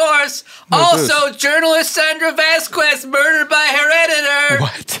a horse. What's Also, journalist Sandra Vasquez murdered by her editor.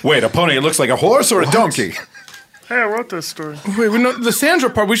 What? Wait, a pony that looks like a horse or a donkey? Hey, I wrote this story. Wait, the Sandra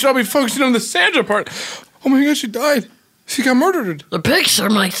part. We should all be focusing on the Sandra part. Oh my God, she died. She got murdered. The picture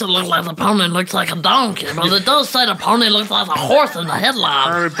makes it look like the pony looks like a donkey, but it does say the pony looks like a horse in the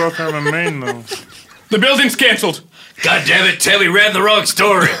headline. They both have a mane, though. The building's canceled. God damn it, Telly read the wrong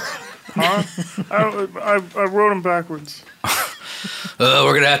story. Huh? I wrote them backwards. We're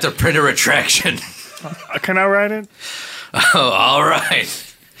going to have to print a retraction. Can I write it? Oh, all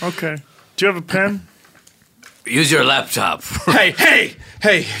right. Okay. Do you have a pen? Use your laptop. Hey,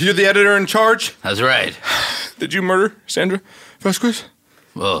 you're the editor in charge? That's right. Did you murder Sandra Vasquez?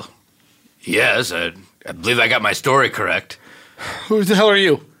 Well, yes, I believe I got my story correct. Who the hell are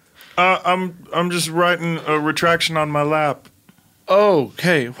you? I'm just writing a retraction on my lap. Oh,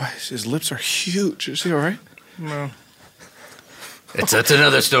 okay. Why, his lips are huge. Is he all right? No. That's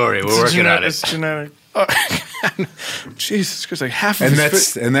another story. We're working on it. It's genetic. Jesus, because like half of And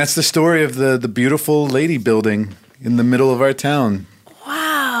his that's the story of the beautiful lady building in the middle of our town.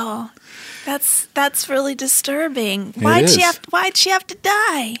 Wow. That's really disturbing. It Why'd is. she have to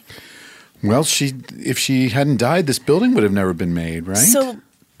die? Well, if she hadn't died, this building would have never been made, right? So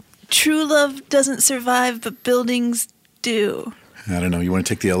true love doesn't survive, but buildings do. I don't know. You want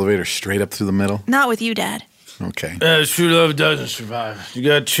to take the elevator straight up through the middle? Not with you, Dad. Okay. true love doesn't survive. You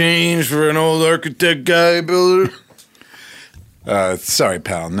got change for an old architect guy builder? Sorry,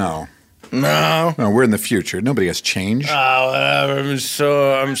 pal. No. No. No, we're in the future. Nobody has change. Oh, whatever.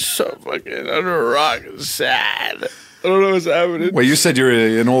 I'm so fucking under a rock and sad. I don't know what's happening. Well, you said you're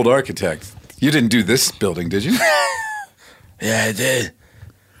an old architect. You didn't do this building, did you? Yeah, I did.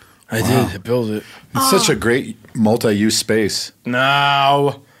 I built it. It's such a great multi-use space.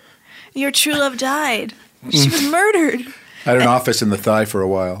 No. Your true love died. She was murdered. I had an office in the thigh for a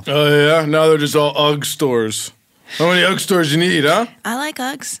while. Oh, yeah? Now they're just all UGG stores. How many UGG stores you need, huh? I like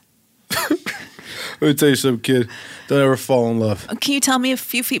Uggs. Let me tell you something, kid. Don't ever fall in love. Can you tell me a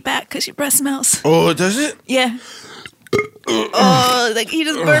few feet back? Because your breath smells. Oh, does it? Yeah. Oh, like he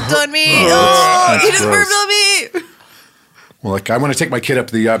just burped on me. Oh, he just burped on me. Well, I want to take my kid up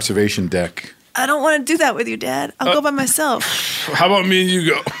to the observation deck. I don't want to do that with you, Dad. I'll go by myself. How about me and you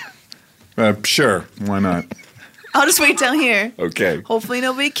go? Sure. Why not? I'll just wait down here. Okay. Hopefully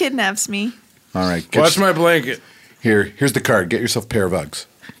nobody kidnaps me. All right. Watch my blanket. Here's the card. Get yourself a pair of Uggs.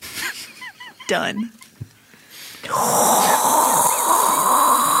 Done.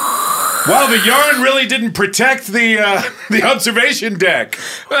 Wow, the yarn really didn't protect the observation deck.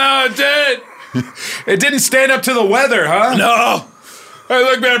 Oh, it did. It didn't stand up to the weather, huh? No. Hey,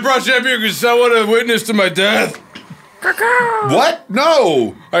 look, man, I brought you up here because I want to witness to my death. What?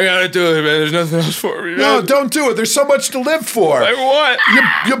 No. I gotta do it, man. There's nothing else for me. No, don't do it. There's so much to live for. Like what?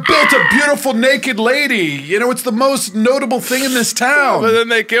 You built a beautiful naked lady. You know, it's the most notable thing in this town. But then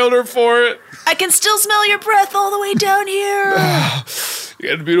they killed her for it. I can still smell your breath all the way down here. You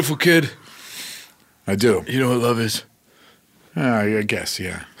got a beautiful kid. I do. You know what love is? I guess,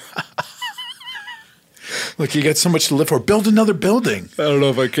 yeah. Look, you got so much to live for. Build another building. I don't know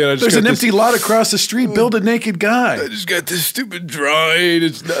if I can. There's an empty lot across the street. Build a naked guy. I just got this stupid drawing.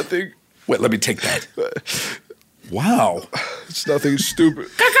 It's nothing. Wait, let me take that. Wow. It's nothing stupid.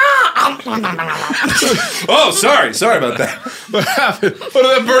 Oh, sorry about that. What happened? What did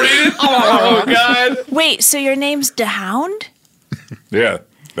that bird eat it? Oh, God. Wait, so your name's DeHound? Yeah,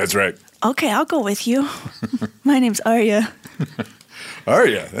 that's right. Okay, I'll go with you. My name's Arya.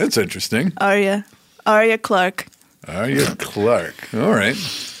 Arya, that's interesting. Arya Clark. Arya Clark. All right.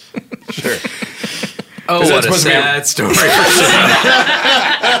 Sure. Oh, what a sad story for Shane.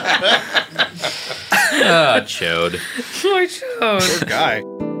 Chode. My Chode. Poor guy.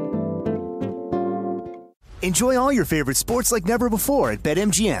 Enjoy all your favorite sports like never before at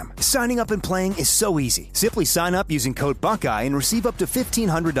BetMGM. Signing up and playing is so easy. Simply sign up using code Buckeye and receive up to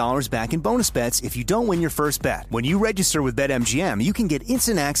 $1,500 back in bonus bets if you don't win your first bet. When you register with BetMGM, you can get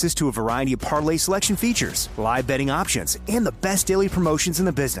instant access to a variety of parlay selection features, live betting options, and the best daily promotions in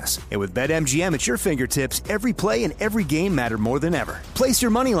the business. And with BetMGM at your fingertips, every play and every game matter more than ever. Place your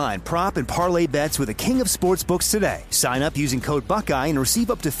moneyline, prop, and parlay bets with the king of sportsbooks today. Sign up using code Buckeye and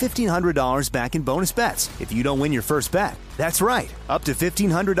receive up to $1,500 back in bonus bets if you don't win your first bet. That's right, up to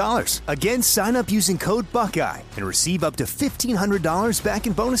 $1,500. Again, sign up using code Buckeye and receive up to $1,500 back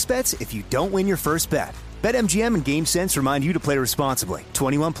in bonus bets if you don't win your first bet. BetMGM and GameSense remind you to play responsibly.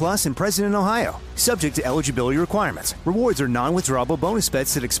 21 plus and present in Ohio. Subject to eligibility requirements. Rewards are non-withdrawable bonus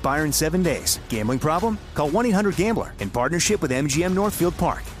bets that expire in 7 days. Gambling problem? Call 1-800-GAMBLER in partnership with MGM Northfield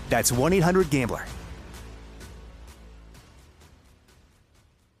Park. That's 1-800-GAMBLER.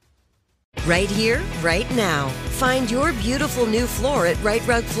 Right here, right now. Find your beautiful new floor at Right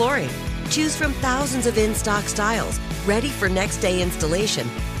Rug Flooring. Choose from thousands of in-stock styles, ready for next day installation,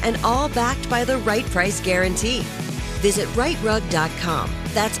 and all backed by the right price guarantee. Visit rightrug.com.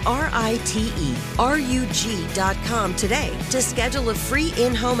 That's RITERUG.com today to schedule a free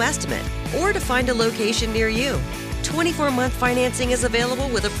in-home estimate or to find a location near you. 24-month financing is available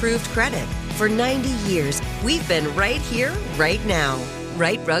with approved credit. For 90 years, we've been right here, right now.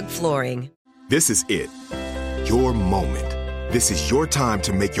 Right Rug Flooring. This is it. Your moment. This is your time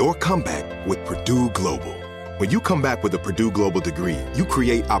to make your comeback with Purdue Global. When you come back with a Purdue Global degree, you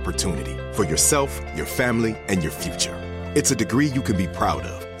create opportunity for yourself, your family, and your future. It's a degree you can be proud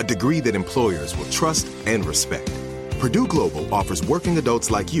of, a degree that employers will trust and respect. Purdue Global offers working adults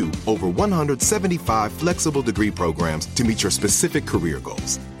like you over 175 flexible degree programs to meet your specific career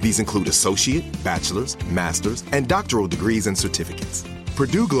goals. These include associate, bachelor's, master's, and doctoral degrees and certificates.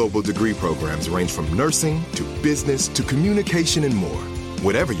 Purdue Global degree programs range from nursing to business to communication and more.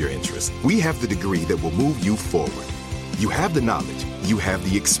 Whatever your interest, we have the degree that will move you forward. You have the knowledge, you have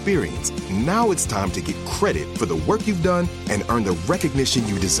the experience. Now it's time to get credit for the work you've done and earn the recognition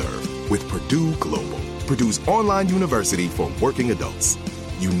you deserve with Purdue Global, Purdue's online university for working adults.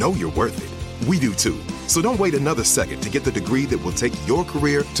 You know you're worth it. We do too. So don't wait another second to get the degree that will take your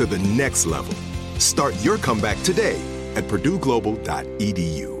career to the next level. Start your comeback today at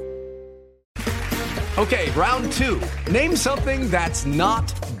purdueglobal.edu. Okay, round two. Name something that's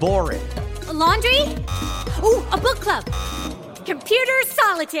not boring. A laundry? Ooh, a book club. Computer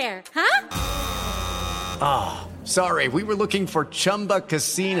solitaire, huh? Ah, sorry, we were looking for Chumba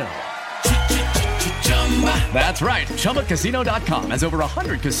Casino. That's right, ChumbaCasino.com has over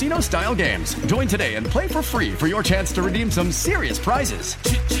 100 casino-style games. Join today and play for free for your chance to redeem some serious prizes.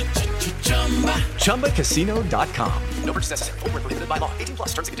 ChumbaCasino.com. No purchase necessary. Void where prohibited by law. 18 plus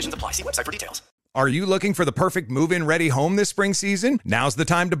terms and conditions apply. See website for details. Are you looking for the perfect move-in ready home this spring season? Now's the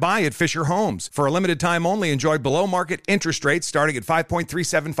time to buy at Fisher Homes. For a limited time only, enjoy below-market interest rates starting at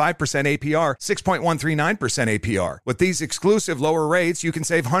 5.375% APR, 6.139% APR. With these exclusive lower rates, you can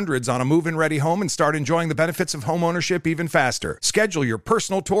save hundreds on a move-in ready home and start enjoying the benefits of home ownership even faster. Schedule your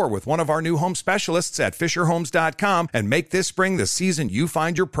personal tour with one of our new home specialists at FisherHomes.com and make this spring the season you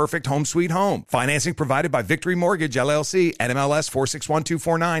find your perfect home sweet home. Financing provided by Victory Mortgage, LLC, NMLS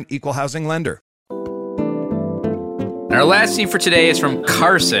 461249, Equal Housing Lender. And our last scene for today is from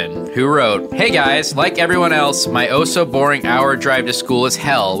Carson, who wrote, "Hey guys, like everyone else, my oh-so-boring hour drive to school is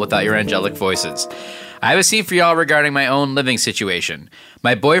hell without your angelic voices. I have a scene for y'all regarding my own living situation.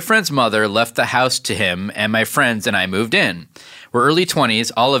 My boyfriend's mother left the house to him, and my friends and I moved in. We're early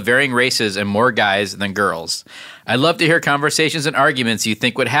 20s, all of varying races and more guys than girls. I'd love to hear conversations and arguments you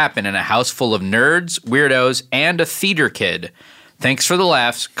think would happen in a house full of nerds, weirdos, and a theater kid. Thanks for the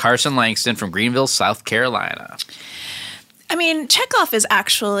laughs, Carson Langston from Greenville, South Carolina." I mean, Chekhov is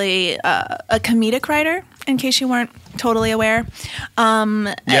actually a comedic writer, in case you weren't totally aware.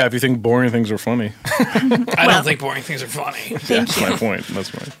 Yeah, if you think boring things are funny. I don't think boring things are funny. Thank you. That's my point.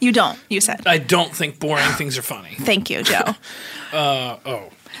 That's my. You don't, you said. I don't think boring things are funny. Thank you, Joe. Oh.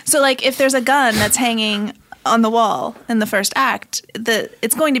 So, like, if there's a gun that's hanging on the wall in the first act,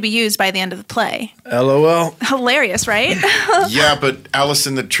 it's going to be used by the end of the play. LOL. Hilarious, right? Yeah, but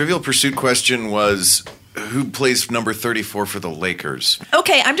Allison, the Trivial Pursuit question was, who plays number 34 for the Lakers?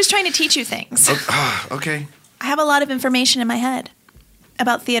 Okay, I'm just trying to teach you things. Okay. I have a lot of information in my head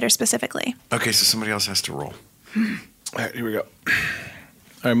about theater specifically. Okay, so somebody else has to roll. All right, here we go. All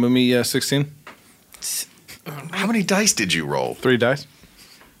right, move me 16. How many dice did you roll? 3 dice.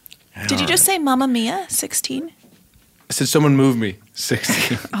 Did you just say Mamma Mia 16? I said someone move me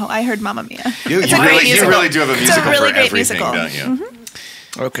 16. Oh, I heard Mamma Mia. You really do have a musical for everything, don't you? Mm-hmm.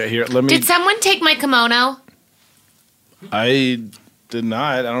 Okay, here, let me... Did someone take my kimono? I did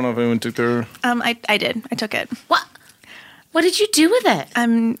not. I don't know if anyone took their... I did. I took it. What? What did you do with it?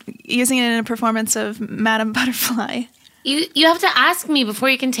 I'm using it in a performance of Madame Butterfly. You have to ask me before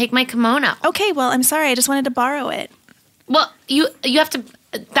you can take my kimono. Okay, well, I'm sorry. I just wanted to borrow it. Well, you have to...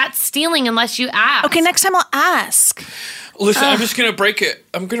 That's stealing unless you ask. Okay, next time I'll ask. Listen, I'm just going to break it.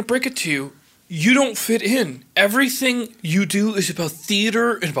 I'm going to break it to you. You don't fit in. Everything you do is about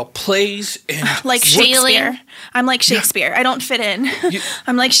theater and about plays and like Shakespeare. I'm like Shakespeare. I don't fit in.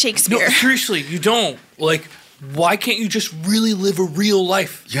 I'm like Shakespeare. No, seriously, you don't. Like, Why can't you just really live a real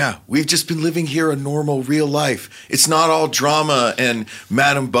life? Yeah, we've just been living here a normal, real life. It's not all drama and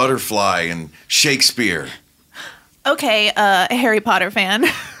Madame Butterfly and Shakespeare. Okay, a Harry Potter fan.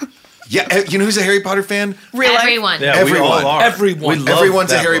 Yeah, you know who's a Harry Potter fan? Real life? Everyone. Yeah, we all are. Everyone.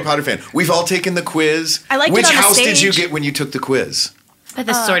 Everyone's a Harry Potter fan. We've all taken the quiz. I liked it Which on the house did you stage. get when you took the quiz? But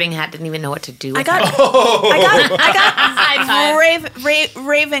the Sorting Hat didn't even know what to do with I got, it. I got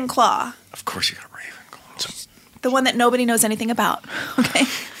Ravenclaw. Of course you got Ravenclaw. The one that nobody knows anything about. Okay.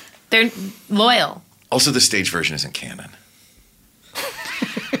 They're loyal. Also, the stage version isn't canon.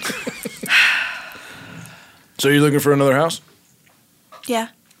 So you're looking for another house? Yeah.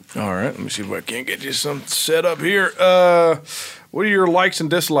 All right, let me see if I can't get you some set up here. What are your likes and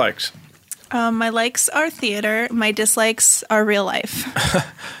dislikes? My likes are theater. My dislikes are real life.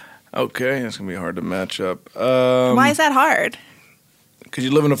 Okay, that's going to be hard to match up. Why is that hard? Because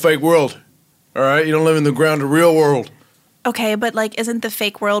you live in a fake world, all right? You don't live in the grounded real world. Okay, but like, isn't the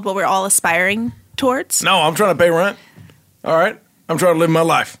fake world what we're all aspiring towards? No, I'm trying to pay rent, all right? I'm trying to live my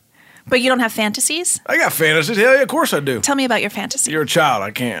life. But you don't have fantasies? I got fantasies. Hell yeah, of course I do. Tell me about your fantasy. You're a child.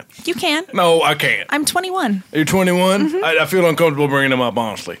 I can't. You can. No, I can't. I'm 21. You're 21? Mm-hmm. I feel uncomfortable bringing them up,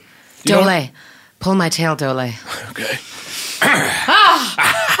 honestly. You Dole. know- Pull my tail, Dole. Okay.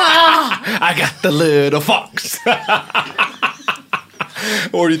 I got the little fox.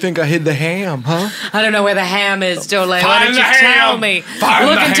 Or do you think I hid the ham, huh? I don't know where the ham is, Dole. Why Find don't the you tell ham. me? Find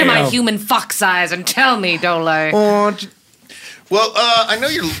Look the into my ham. human fox eyes and tell me, Dole. Well, I know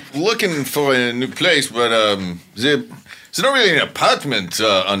you're looking for a new place, but there's not really an apartment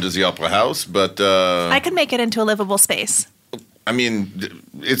under the Opera House, but I could make it into a livable space. I mean,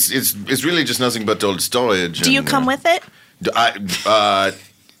 it's really just nothing but old storage. Do you come with it? I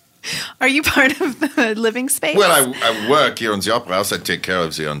Are you part of the living space? well, I work here on the Opera House. I take care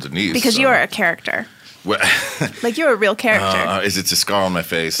of the underneath. Because so- you are a character. Well, Like, you're a real character. is it a scar on my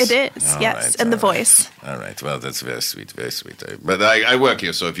face? It is, All yes, right, and the all right. voice. All right. Well, that's very sweet, very sweet. But I work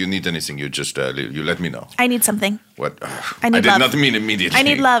here, so if you need anything, you just you let me know. I need something. What? I need did love. not mean immediately. I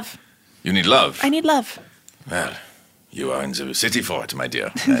need love. You need love. I need love. Well, you are in the city for it, my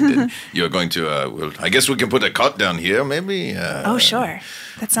dear. And you're going to. Well, I guess we can put a cot down here, maybe. Oh, sure.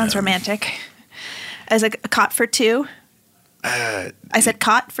 That sounds romantic. As a cot for two? I said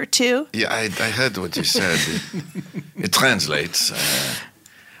cot for two? Yeah, I heard what you said. It translates.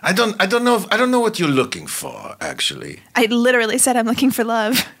 I don't know what you're looking for, actually. I literally said I'm looking for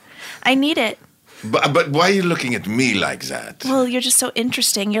love. I need it. But why are you looking at me like that? Well, you're just so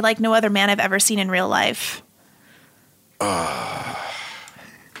interesting. You're like no other man I've ever seen in real life.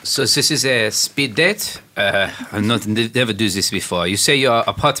 So this is a speed date? I've never do this before. You say your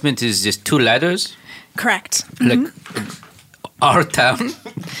apartment is just 2 ladders? Correct. Like Mhm. our town?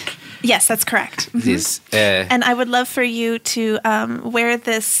 Yes, that's correct. Mhm. This, And I would love for you to wear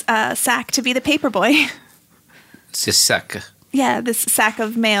this sack to be the paper boy. this sack. Yeah, this sack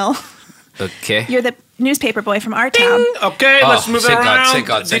of mail. Okay. You're the newspaper boy from our town. Okay, let's move thank God, around. thank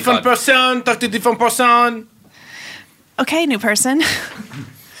God, thank Different God. person, talk to different person. Okay, new person.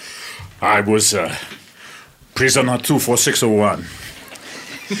 I was prisoner 24601.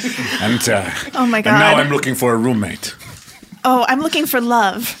 And, Oh my and now God. I'm looking for a roommate. Oh, I'm looking for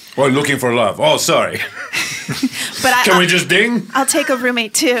love. Oh, looking for love. Oh, sorry. But Can we just ding? I'll take a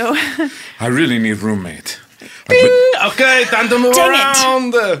roommate too. I really need roommate. Okay, time to move Dang it.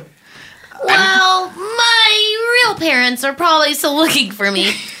 around. Well, my real parents are probably still looking for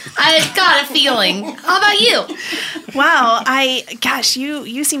me. I've got a feeling. How about you? Wow, gosh,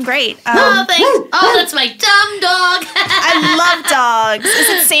 you seem great. Oh, thanks. Oh, that's my dumb dog. I love dogs. Is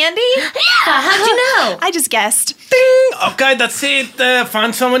it Sandy? Yeah, how'd you know? I just guessed. Okay, that's it.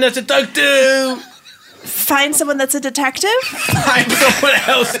 Find someone that's a detective. Find someone that's a detective? Find someone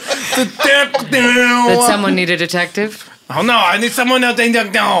else. Detective. Did someone need a detective? Oh no, I need someone else.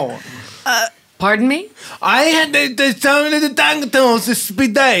 No. Pardon me? I had the someone the detective. This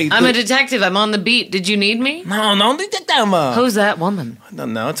speed date. I'm a detective. I'm on the beat. Did you need me? No, detective. Who's that woman? I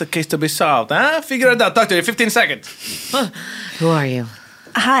don't know. It's a case to be solved. Huh? Figure it out. Talk to you. 15 seconds. Who are you?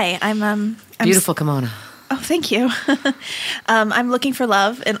 Hi, I'm Beautiful kimono. Oh, thank you. I'm looking for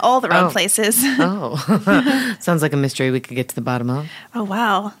love in all the wrong places. Oh. Sounds like a mystery we could get to the bottom of. Oh,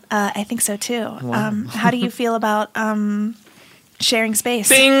 wow. I think so too. Wow. How do you feel about sharing space?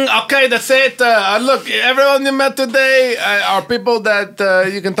 Bing. Okay, that's it. Look, everyone you met today are people that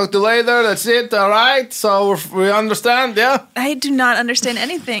you can talk to later. That's it. All right. So we understand. Yeah. I do not understand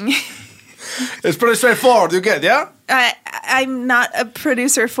anything. It's pretty straightforward. You get? Yeah. I'm not a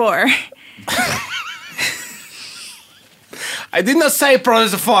producer for. I did not say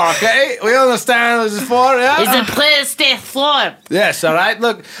PS4, okay? We understand PS4, yeah? It's a PlayStation 4. Yes, all right.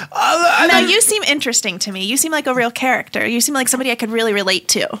 Look, No, you seem interesting to me. You seem like a real character. You seem like somebody I could really relate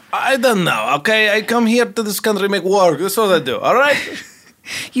to. I don't know, okay? I come here to this country to make work. That's what I do, all right?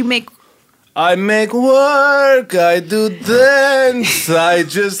 I make work, I do dance, I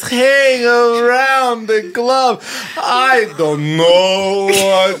just hang around the club. I don't know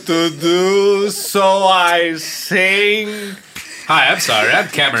what to do, so I sing. Hi, I'm sorry. I'm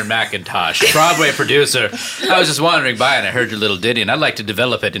Cameron McIntosh, Broadway producer. I was just wandering by and I heard your little ditty, and I'd like to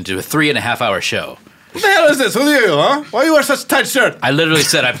develop it into a 3.5-hour show. What the hell is this? Who are you, huh? Why you wear such a tight shirt? I literally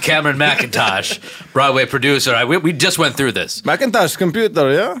said I'm Cameron McIntosh, Broadway producer. We just went through this. Macintosh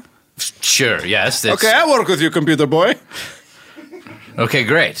computer, yeah? Sure, yes. Okay, I work with you, computer boy. Okay,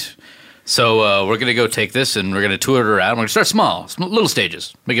 great. So we're going to go take this and we're going to tour it around. We're going to start small, little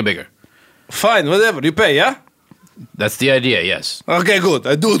stages, make it bigger. Fine, whatever. You pay, yeah? That's the idea, yes. Okay, good.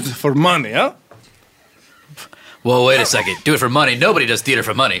 I do it for money, huh? Well, wait a second. Do it for money. Nobody does theater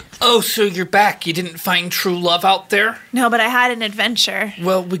for money. Oh, so you're back. You didn't find true love out there? No, but I had an adventure.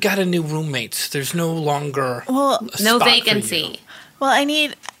 Well, we got a new roommate. There's no longer Well, a spot for you. Well, I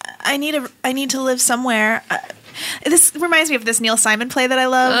need to live somewhere. This reminds me of this Neil Simon play that I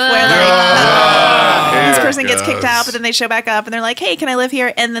love, where this person gets kicked out, but then they show back up, and they're like, "Hey, can I live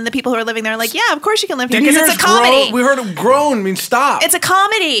here?" And then the people who are living there are like, "Yeah, of course you can live here because it's a comedy." We heard him groan. I mean, stop. It's a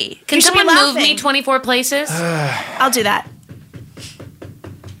comedy. Can You should be someone move laughing. me 24 places? I'll do that.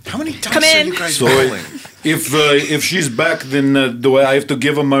 How many times Come are in. you guys So rolling? if she's back, then do I have to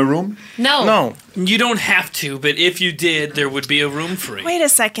give her my room? No. You don't have to, but if you did, there would be a room free. Wait a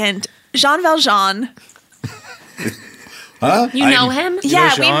second, Jean Valjean. Huh? You know him?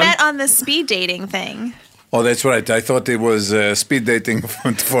 Yeah, we met on the speed dating thing. Oh, that's right. I thought it was speed dating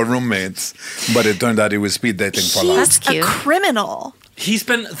for roommates, but it turned out it was speed dating for life. He's a criminal. He's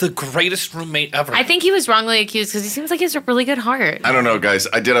been the greatest roommate ever. I think he was wrongly accused because he seems like he has a really good heart. I don't know, guys.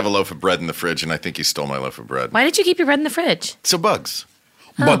 I did have a loaf of bread in the fridge, and I think he stole my loaf of bread. Why did you keep your bread in the fridge? So bugs.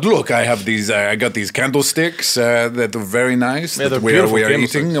 But look, I have these. I got these candlesticks that are very nice. Yeah, that they're we beautiful are eating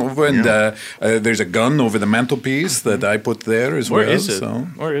candlesticks. over, and there's a gun over the mantelpiece that I put there as Where well. is it? So.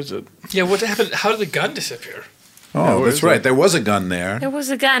 Where is it? Yeah, what happened? How did the gun disappear? Oh, where that's is right. it? There was a gun there. There was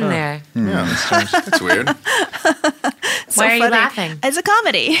a gun there. Yeah, that's strange. That's weird. So Why are you funny. laughing? It's a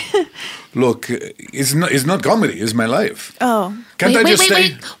comedy. Look, it's not comedy. It's my life. Oh. Can't I just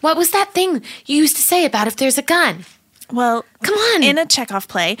say? What was that thing you used to say about if there's a gun? Well, come on. In a Chekhov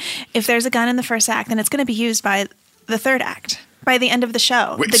play, if there's a gun in the first act, then it's going to be used by the third act. By the end of the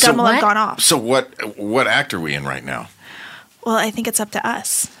show, Wait, the gun will have gone off. So what act are we in right now? Well, I think it's up to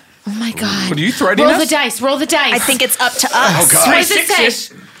us. Oh my God. What are you threatening Roll us? the dice. Roll the dice. I think it's up to us. Oh, God. What does it say?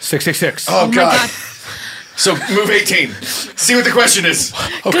 666. Oh, my God. God. So move 18. See what the question is.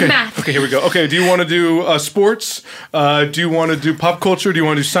 Okay. Good math. Okay, here we go. Okay, do you want to do sports? Do you want to do pop culture? Do you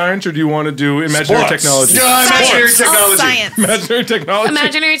want to do science? Or do you want to do imaginary Sports. technology? No, imaginary technology. Science. Imaginary technology.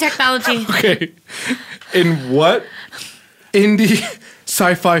 Imaginary technology. Okay. In what indie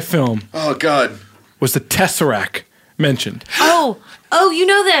sci-fi film Oh, God. was the Tesseract mentioned? Oh, you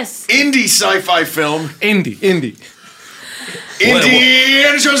know this. Indie sci-fi film. Indie.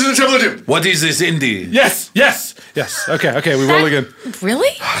 Indiana Jones and the Temple of Doom. What is this indie? Yes. Okay, we roll again.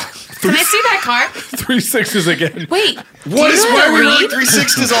 Really? Can I see that card? 3 6s again. Wait. Why are we rolling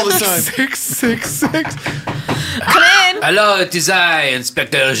 360s all the time? 666. Come in. Hello, it is I,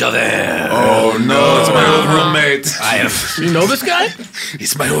 Inspector Javert. Oh no, it's my old roommate. I have. You know this guy?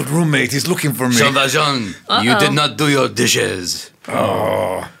 It's my old roommate. He's looking for me. Jean Valjean, you did not do your dishes.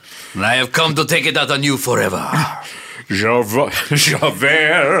 Oh, And I have come to take it out on you forever. Javert,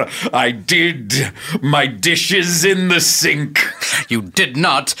 I did my dishes in the sink. You did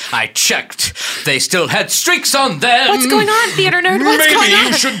not. I checked. They still had streaks on them. What's going on, theater nerd? What's Maybe going on?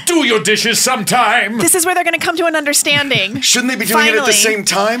 you should do your dishes sometime. This is where they're going to come to an understanding. Shouldn't they be doing it at the same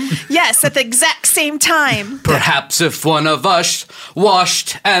time? Yes, at the exact same time. Perhaps if one of us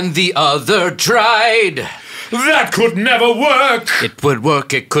washed and the other dried. That could never work. It would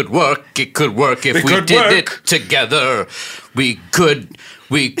work, it could work, it could work if It we could did work. it together. We could.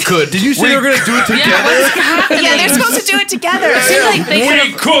 Did you say they were going to do it together? Yeah, what's happening? Yeah, they're supposed to do it together. It seemed like they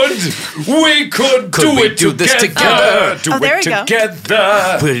We could do we it do this together? Do Oh, there it we go.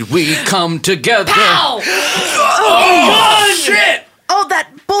 together. Will we come together? Pow! Oh, shit! Oh, that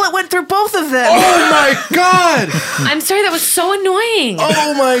bullet went through both of them. Oh my God! I'm sorry, that was so annoying.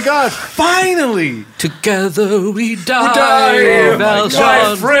 Oh my God! Finally! Together we die. Oh Valjean.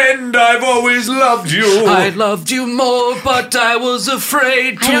 my friend, I've always loved you. I loved you more, but I was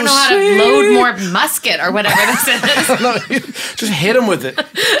afraid to I don't know how say. to load more musket or whatever this is. Just hit him with it.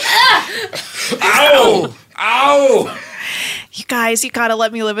 Ow! Ow! You guys, you gotta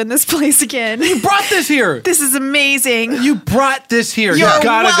let me live in this place again. You brought this here. This is amazing. You brought this here. You're you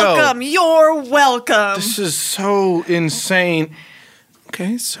gotta welcome. go. You're welcome. This is so insane.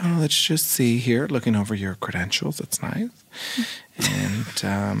 Okay, so let's just see here. Looking over your credentials. That's nice.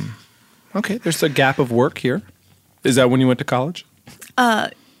 And, okay, there's a gap of work here. Is that when you went to college?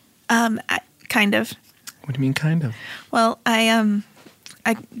 Kind of. What do you mean, kind of? Well, I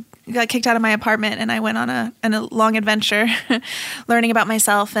got kicked out of my apartment and I went on a long adventure, learning about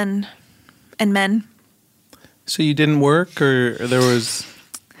myself and men. So you didn't work, or there was?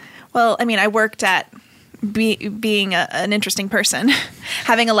 Well, I mean, I worked at being an interesting person,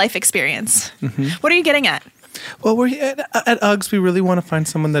 having a life experience. Mm-hmm. What are you getting at? Well, we're at Uggs. We really want to find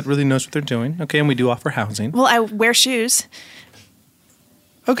someone that really knows what they're doing. Okay, and we do offer housing. Well, I wear shoes.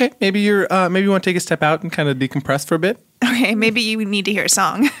 Okay, maybe you want to take a step out and kind of decompress for a bit. Okay, maybe you need to hear a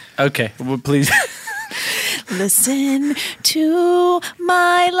song. Okay, well, please. Listen to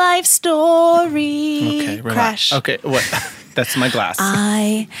my life story. Okay, relax. Crash. Okay, what? That's my glass.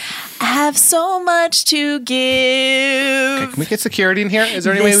 I have so much to give. Okay, can we get security in here? Is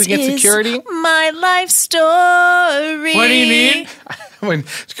there any way we can get security? This is my life story. What do you need?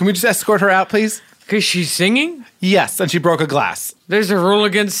 Can we just escort her out, please? Because she's singing? Yes, and she broke a glass. There's a rule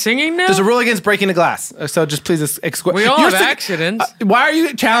against singing now? There's a rule against breaking a glass. So just please escort. We all have accidents. Why are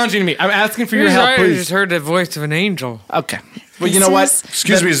you challenging me? I'm asking for your help, I please. just heard the voice of an angel. Okay. Well, you know what?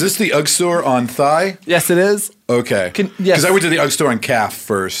 Excuse me, is this the UGG store on Thigh? Yes, it is. Okay. Yes. Because I went to the UGG store on Calf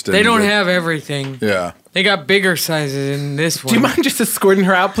first. They don't have everything. Yeah. They got bigger sizes in this one. Do you mind just escorting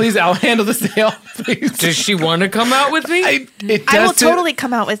her out, please? I'll handle the sale, please. Does she want to come out with me? I will totally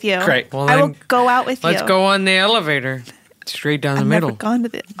come out with you. Great. Well, I will then go out with you. Let's go on the elevator. Straight down the I've middle. never gone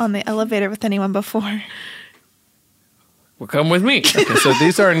on the elevator with anyone before. Well, come with me. Okay, so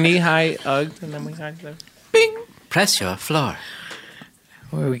these are knee-high Uggs, and then we got them. Bing. Press your floor.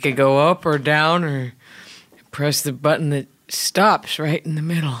 Well, we could go up or down or press the button that stops right in the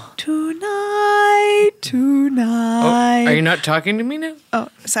middle. Tonight. Oh, are you not talking to me now? Oh,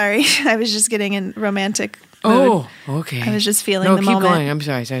 sorry. I was just getting in romantic mood. Oh, okay. I was just feeling no, the keep moment. going. I'm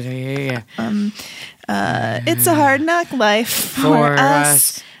sorry. Yeah. It's a hard knock life for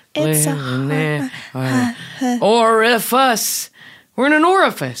us. It's a hard orifice. We're in an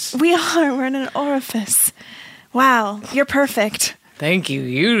orifice. We are. We're in an orifice. Wow, you're perfect. Thank you.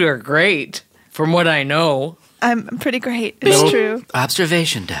 You are great. From what I know. I'm pretty great. It's true.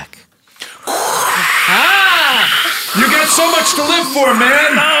 Observation deck. You got so much to live for,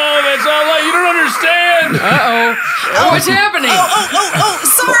 man. Oh, that's all right. You don't understand. Uh-oh. What's happening?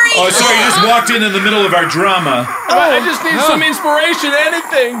 Sorry. Oh, sorry, you just walked in the middle of our drama. I just need some inspiration,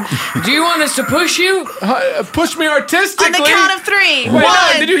 anything. Do you want us to push you? Push me artistically. On the count of three. Wait,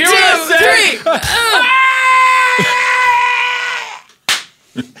 One, did you hear what I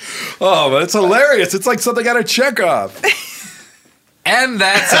said? Oh, that's hilarious. It's like something out of Chekhov. And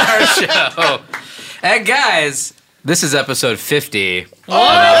that's our show. And guys, this is episode 50 of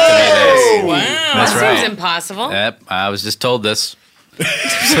Alchemy This. Wow. That's That right. seems impossible. Yep, I was just told this.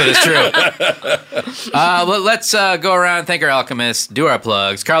 So it's true. Let's go around and thank our alchemists, do our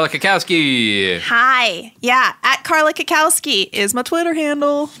plugs. Carla Kakowski. Hi. Yeah, at Carla Kakowski is my Twitter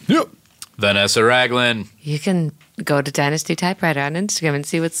handle. Yep. Vanessa Ragland. You can go to Dynasty Typewriter on Instagram and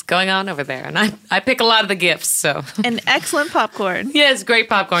see what's going on over there. And I pick a lot of the gifts, so. And excellent popcorn. Yes, great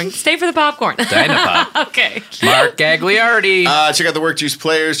popcorn. Stay for the popcorn. Dynapop. Okay. Mark Gagliardi. Check out the Work Juice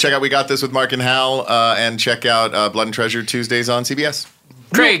Players. Check out We Got This with Mark and Hal. And check out Blood and Treasure Tuesdays on CBS.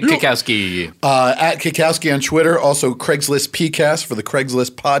 Craig Kakowski. At Kakowski on Twitter. Also Craigslist PCast for the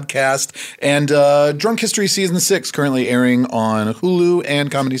Craigslist podcast. And Drunk History Season 6 currently airing on Hulu and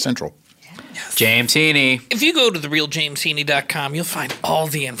Comedy Central. James Heaney. If you go to therealjamesheaney.com, you'll find all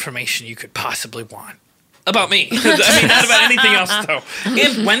the information you could possibly want. About me. I mean, not about anything else, though.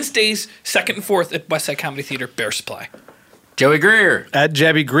 And Wednesdays, 2nd and 4th at Westside Comedy Theater, Bear Supply. Joey Greer. At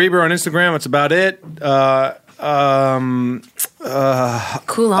Jabby Grieber on Instagram. That's about it.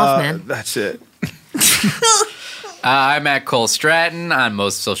 Cool off, man. That's it. I'm at Cole Stratton on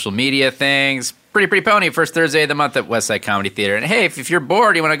most social media things. Pretty Pony, first Thursday of the month at Westside Comedy Theater. And hey, if you're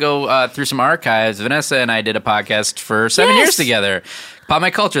bored, you want to go through some archives, Vanessa and I did a podcast for 7 years together. Pop My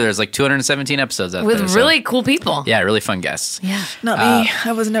Culture, there's like 217 episodes out there. With really cool people. Yeah, really fun guests. Yeah. Not me.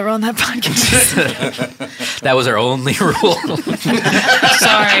 I was never on that podcast. That was our only rule.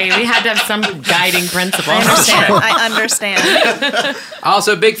 Sorry, we had to have some guiding principle. I understand.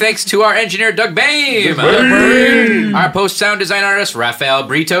 Also, big thanks to our engineer, Doug Bame. Our post-sound design artist, Rafael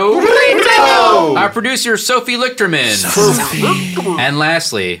Brito. Our producer, Sophie Lichterman. And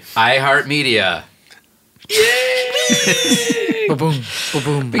lastly, iHeartMedia. Ba-boom,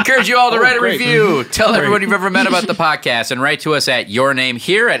 ba-boom. We encourage you all to write a review. Tell everyone you've ever met about the podcast and write to us at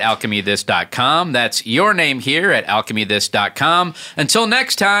yournamehere@alchemythis.com. That's yournamehere@alchemythis.com. Until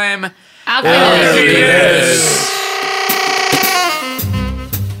next time, Alchemy This.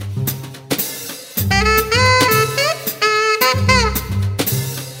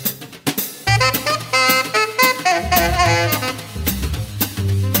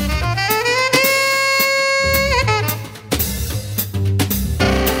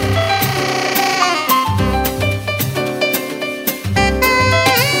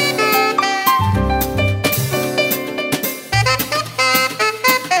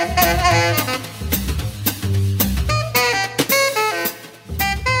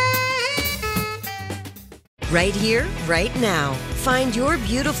 Right here, right now. Find your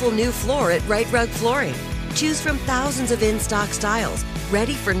beautiful new floor at Right Rug Flooring. Choose from thousands of in-stock styles,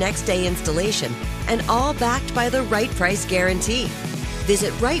 ready for next day installation, and all backed by the right price guarantee.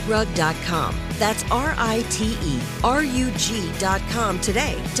 Visit rightrug.com. That's RITERUG.com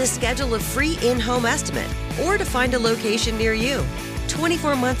today to schedule a free in-home estimate or to find a location near you.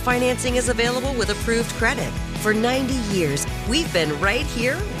 24-month financing is available with approved credit. For 90 years, we've been right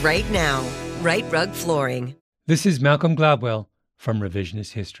here, right now. Right Rug Flooring. This is Malcolm Gladwell from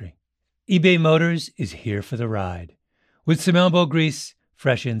Revisionist History. eBay Motors is here for the ride. With some elbow grease,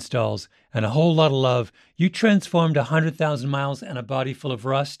 fresh installs, and a whole lot of love, you transformed 100,000 miles and a body full of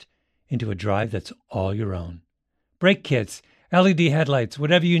rust into a drive that's all your own. Brake kits, LED headlights,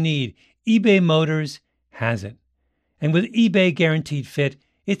 whatever you need, eBay Motors has it. And with eBay Guaranteed Fit,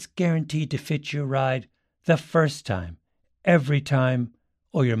 it's guaranteed to fit your ride the first time, every time,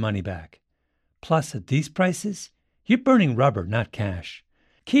 or your money back. Plus, at these prices, you're burning rubber, not cash.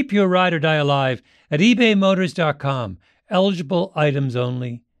 Keep your ride or die alive at ebaymotors.com. Eligible items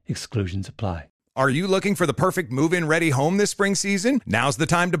only. Exclusions apply. Are you looking for the perfect move-in ready home this spring season? Now's the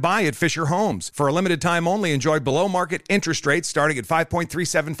time to buy at Fisher Homes. For a limited time only, enjoy below-market interest rates starting at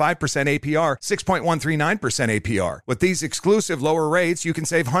 5.375% APR, 6.139% APR. With these exclusive lower rates, you can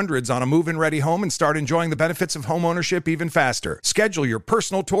save hundreds on a move-in ready home and start enjoying the benefits of home ownership even faster. Schedule your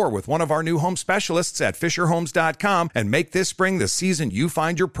personal tour with one of our new home specialists at FisherHomes.com and make this spring the season you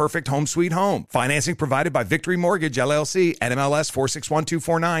find your perfect home sweet home. Financing provided by Victory Mortgage, LLC, NMLS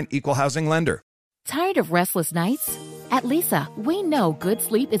 461249, Equal Housing Lender. Tired of restless nights? At Leesa, we know good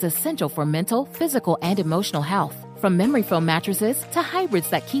sleep is essential for mental, physical, and emotional health. From memory foam mattresses to hybrids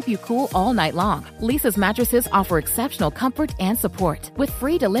that keep you cool all night long, Leesa's mattresses offer exceptional comfort and support with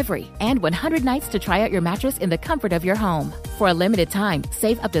free delivery and 100 nights to try out your mattress in the comfort of your home. For a limited time,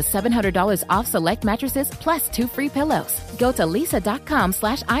 save up to $700 off select mattresses plus 2 free pillows. Go to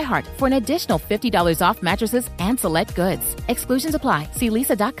leesa.com/iHeart for an additional $50 off mattresses and select goods. Exclusions apply. See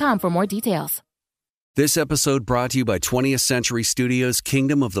leesa.com for more details. This episode brought to you by 20th Century Studios'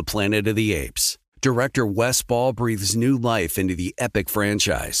 Kingdom of the Planet of the Apes. Director Wes Ball breathes new life into the epic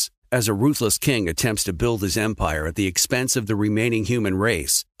franchise. As a ruthless king attempts to build his empire at the expense of the remaining human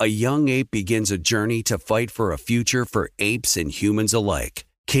race, a young ape begins a journey to fight for a future for apes and humans alike.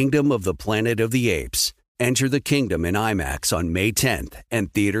 Kingdom of the Planet of the Apes. Enter the kingdom in IMAX on May 10th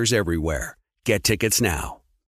and theaters everywhere. Get tickets now.